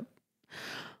part of my job.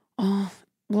 Oh,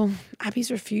 well, Abby's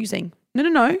refusing.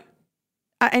 No.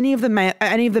 Are any of the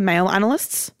male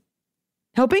analysts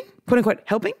helping? Quote unquote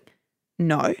helping?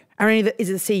 No. Is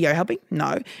the CEO helping?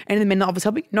 No. Any of the men in the office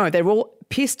helping? No. They're all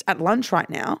pissed at lunch right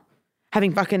now,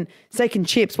 having fucking steak and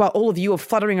chips while all of you are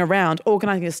fluttering around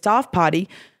organising a staff party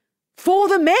for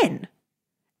the men.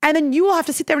 And then you all have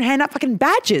to sit there and hand out fucking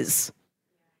badges.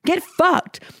 Get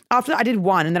fucked. After I did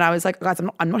one, and then I was like, guys,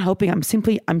 I'm not helping. I'm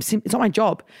simply it's not my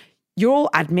job. You're all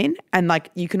admin, and like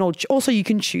you can all also you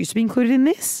can choose to be included in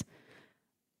this.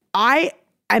 I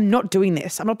am not doing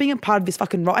this. I'm not being a part of this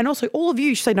fucking role. And also all of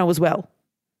you should say no as well.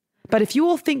 But if you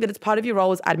all think that it's part of your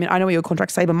role as admin, I know what your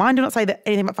contracts say, but mine do not say that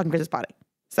anything about fucking Christmas party.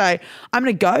 So I'm going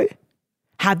to go,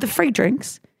 have the free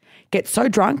drinks, get so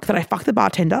drunk that I fuck the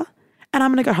bartender, and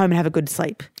I'm going to go home and have a good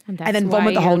sleep. And then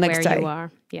vomit the whole next day. You are.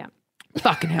 Yeah.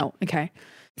 Fucking hell. Okay.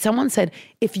 Someone said,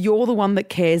 if you're the one that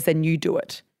cares, then you do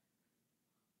it.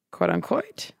 Quote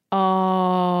unquote.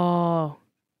 Oh,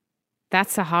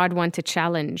 that's a hard one to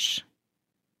challenge.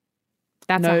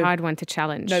 No,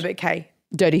 but okay.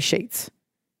 Dirty sheets.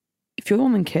 If you're the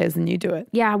one that cares, then you do it.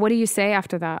 Yeah, what do you say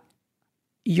after that?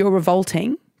 You're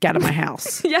revolting. Get out of my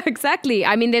house. Yeah, exactly.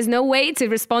 I mean, there's no way to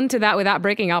respond to that without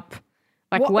breaking up.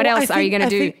 Like, what else are you going to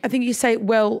do? I think you say,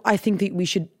 well, I think that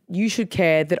you should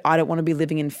care that I don't want to be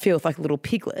living in filth like a little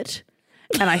piglet.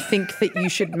 And I think that you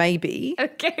should maybe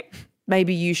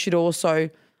you should also,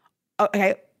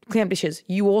 okay, clean up dishes.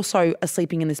 You also are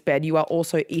sleeping in this bed. You are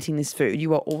also eating this food.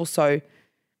 You are also,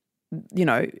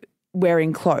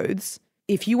 wearing clothes.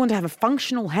 If you want to have a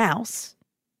functional house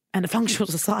and a functional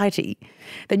society,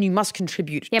 then you must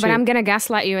contribute. Yeah, but I'm going to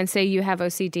gaslight you and say you have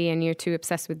OCD and you're too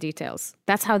obsessed with details.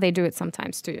 That's how they do it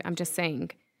sometimes too. I'm just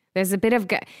saying. There's a bit of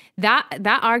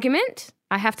that argument,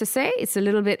 I have to say, it's a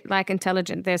little bit like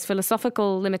intelligent. There's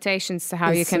philosophical limitations to how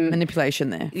There's you can... some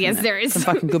manipulation there. Yes, there is. Some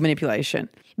fucking good manipulation.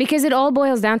 Because it all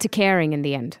boils down to caring in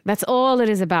the end. That's all it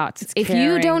is about. If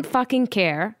you don't fucking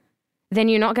care, then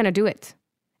you're not going to do it.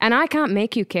 And I can't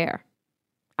make you care.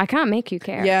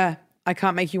 Yeah. I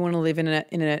can't make you want to live in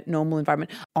a normal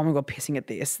environment. Oh my God, pissing at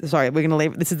this. Sorry, we're going to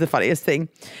leave. This is the funniest thing.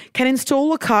 Can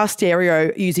install a car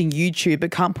stereo using YouTube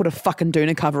but can't put a fucking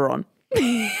doona cover on.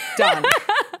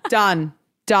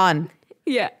 Done.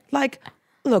 Yeah. Like,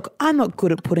 look, I'm not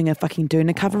good at putting a fucking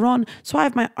doona cover on, so I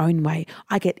have my own way.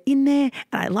 I get in there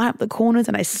and I line up the corners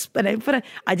and I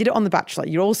did it on The Bachelor.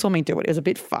 You all saw me do it. It was a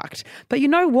bit fucked. But you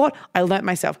know what? I learnt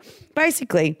myself.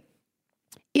 Basically,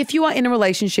 if you are in a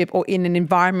relationship or in an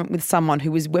environment with someone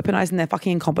who is weaponizing their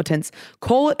fucking incompetence,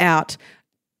 call it out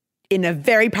in a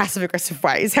very passive-aggressive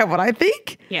way is what I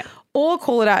think. Yeah. Or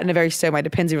call it out in a very stern way,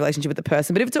 depends on your relationship with the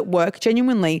person. But if it's at work,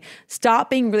 genuinely start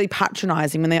being really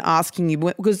patronizing when they're asking you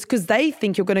because they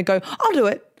think you're going to go, I'll do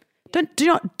it.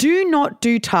 Do not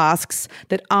do tasks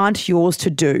that aren't yours to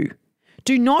do.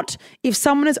 Do not, if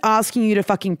someone is asking you to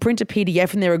fucking print a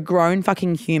PDF and they're a grown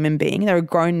fucking human being, they're a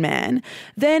grown man,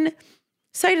 then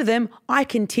say to them, I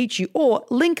can teach you, or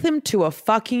link them to a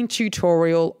fucking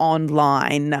tutorial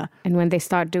online. And when they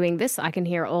start doing this, I can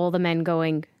hear all the men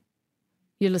going,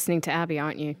 you're listening to Abby,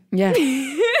 aren't you? Yeah.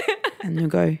 And they'll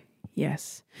go,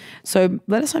 yes. So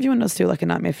let us know if you want us to do like a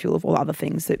nightmare fuel of all other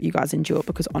things that you guys endure,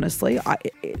 because honestly,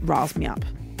 it riles me up.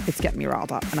 It's getting me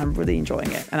riled up and I'm really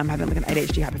enjoying it. And I'm having like an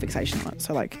ADHD hyperfixation on it.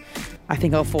 So like, I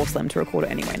think I'll force them to record it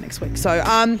anyway next week. So,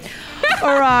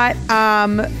 all right.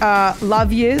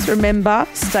 Love yous. Remember,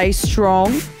 stay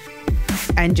strong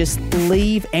and just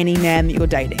leave any man that you're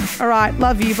dating. All right.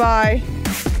 Love you. Bye.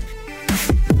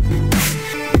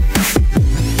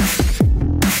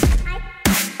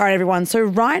 All right, everyone. So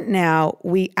right now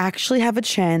we actually have a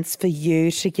chance for you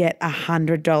to get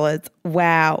 $100.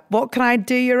 Wow. What can I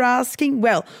do, you're asking?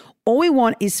 Well, all we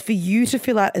want is for you to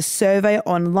fill out a survey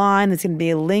online. There's going to be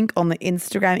a link on the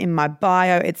Instagram in my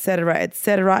bio, et cetera,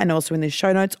 and also in the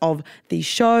show notes of these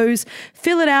shows.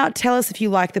 Fill it out. Tell us if you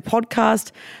like the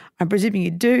podcast. I'm presuming you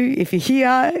do if you're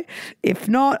here. If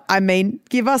not,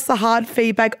 give us the hard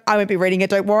feedback. I won't be reading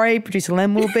it, don't worry. Producer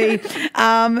Len will be.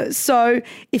 So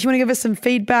if you want to give us some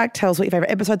feedback, tell us what your favourite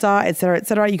episodes are, et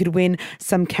cetera, you could win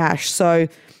some cash. So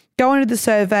go into the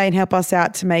survey and help us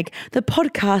out to make the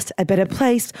podcast a better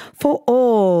place for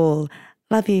all.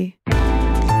 Love you.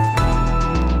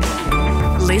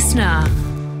 Listener.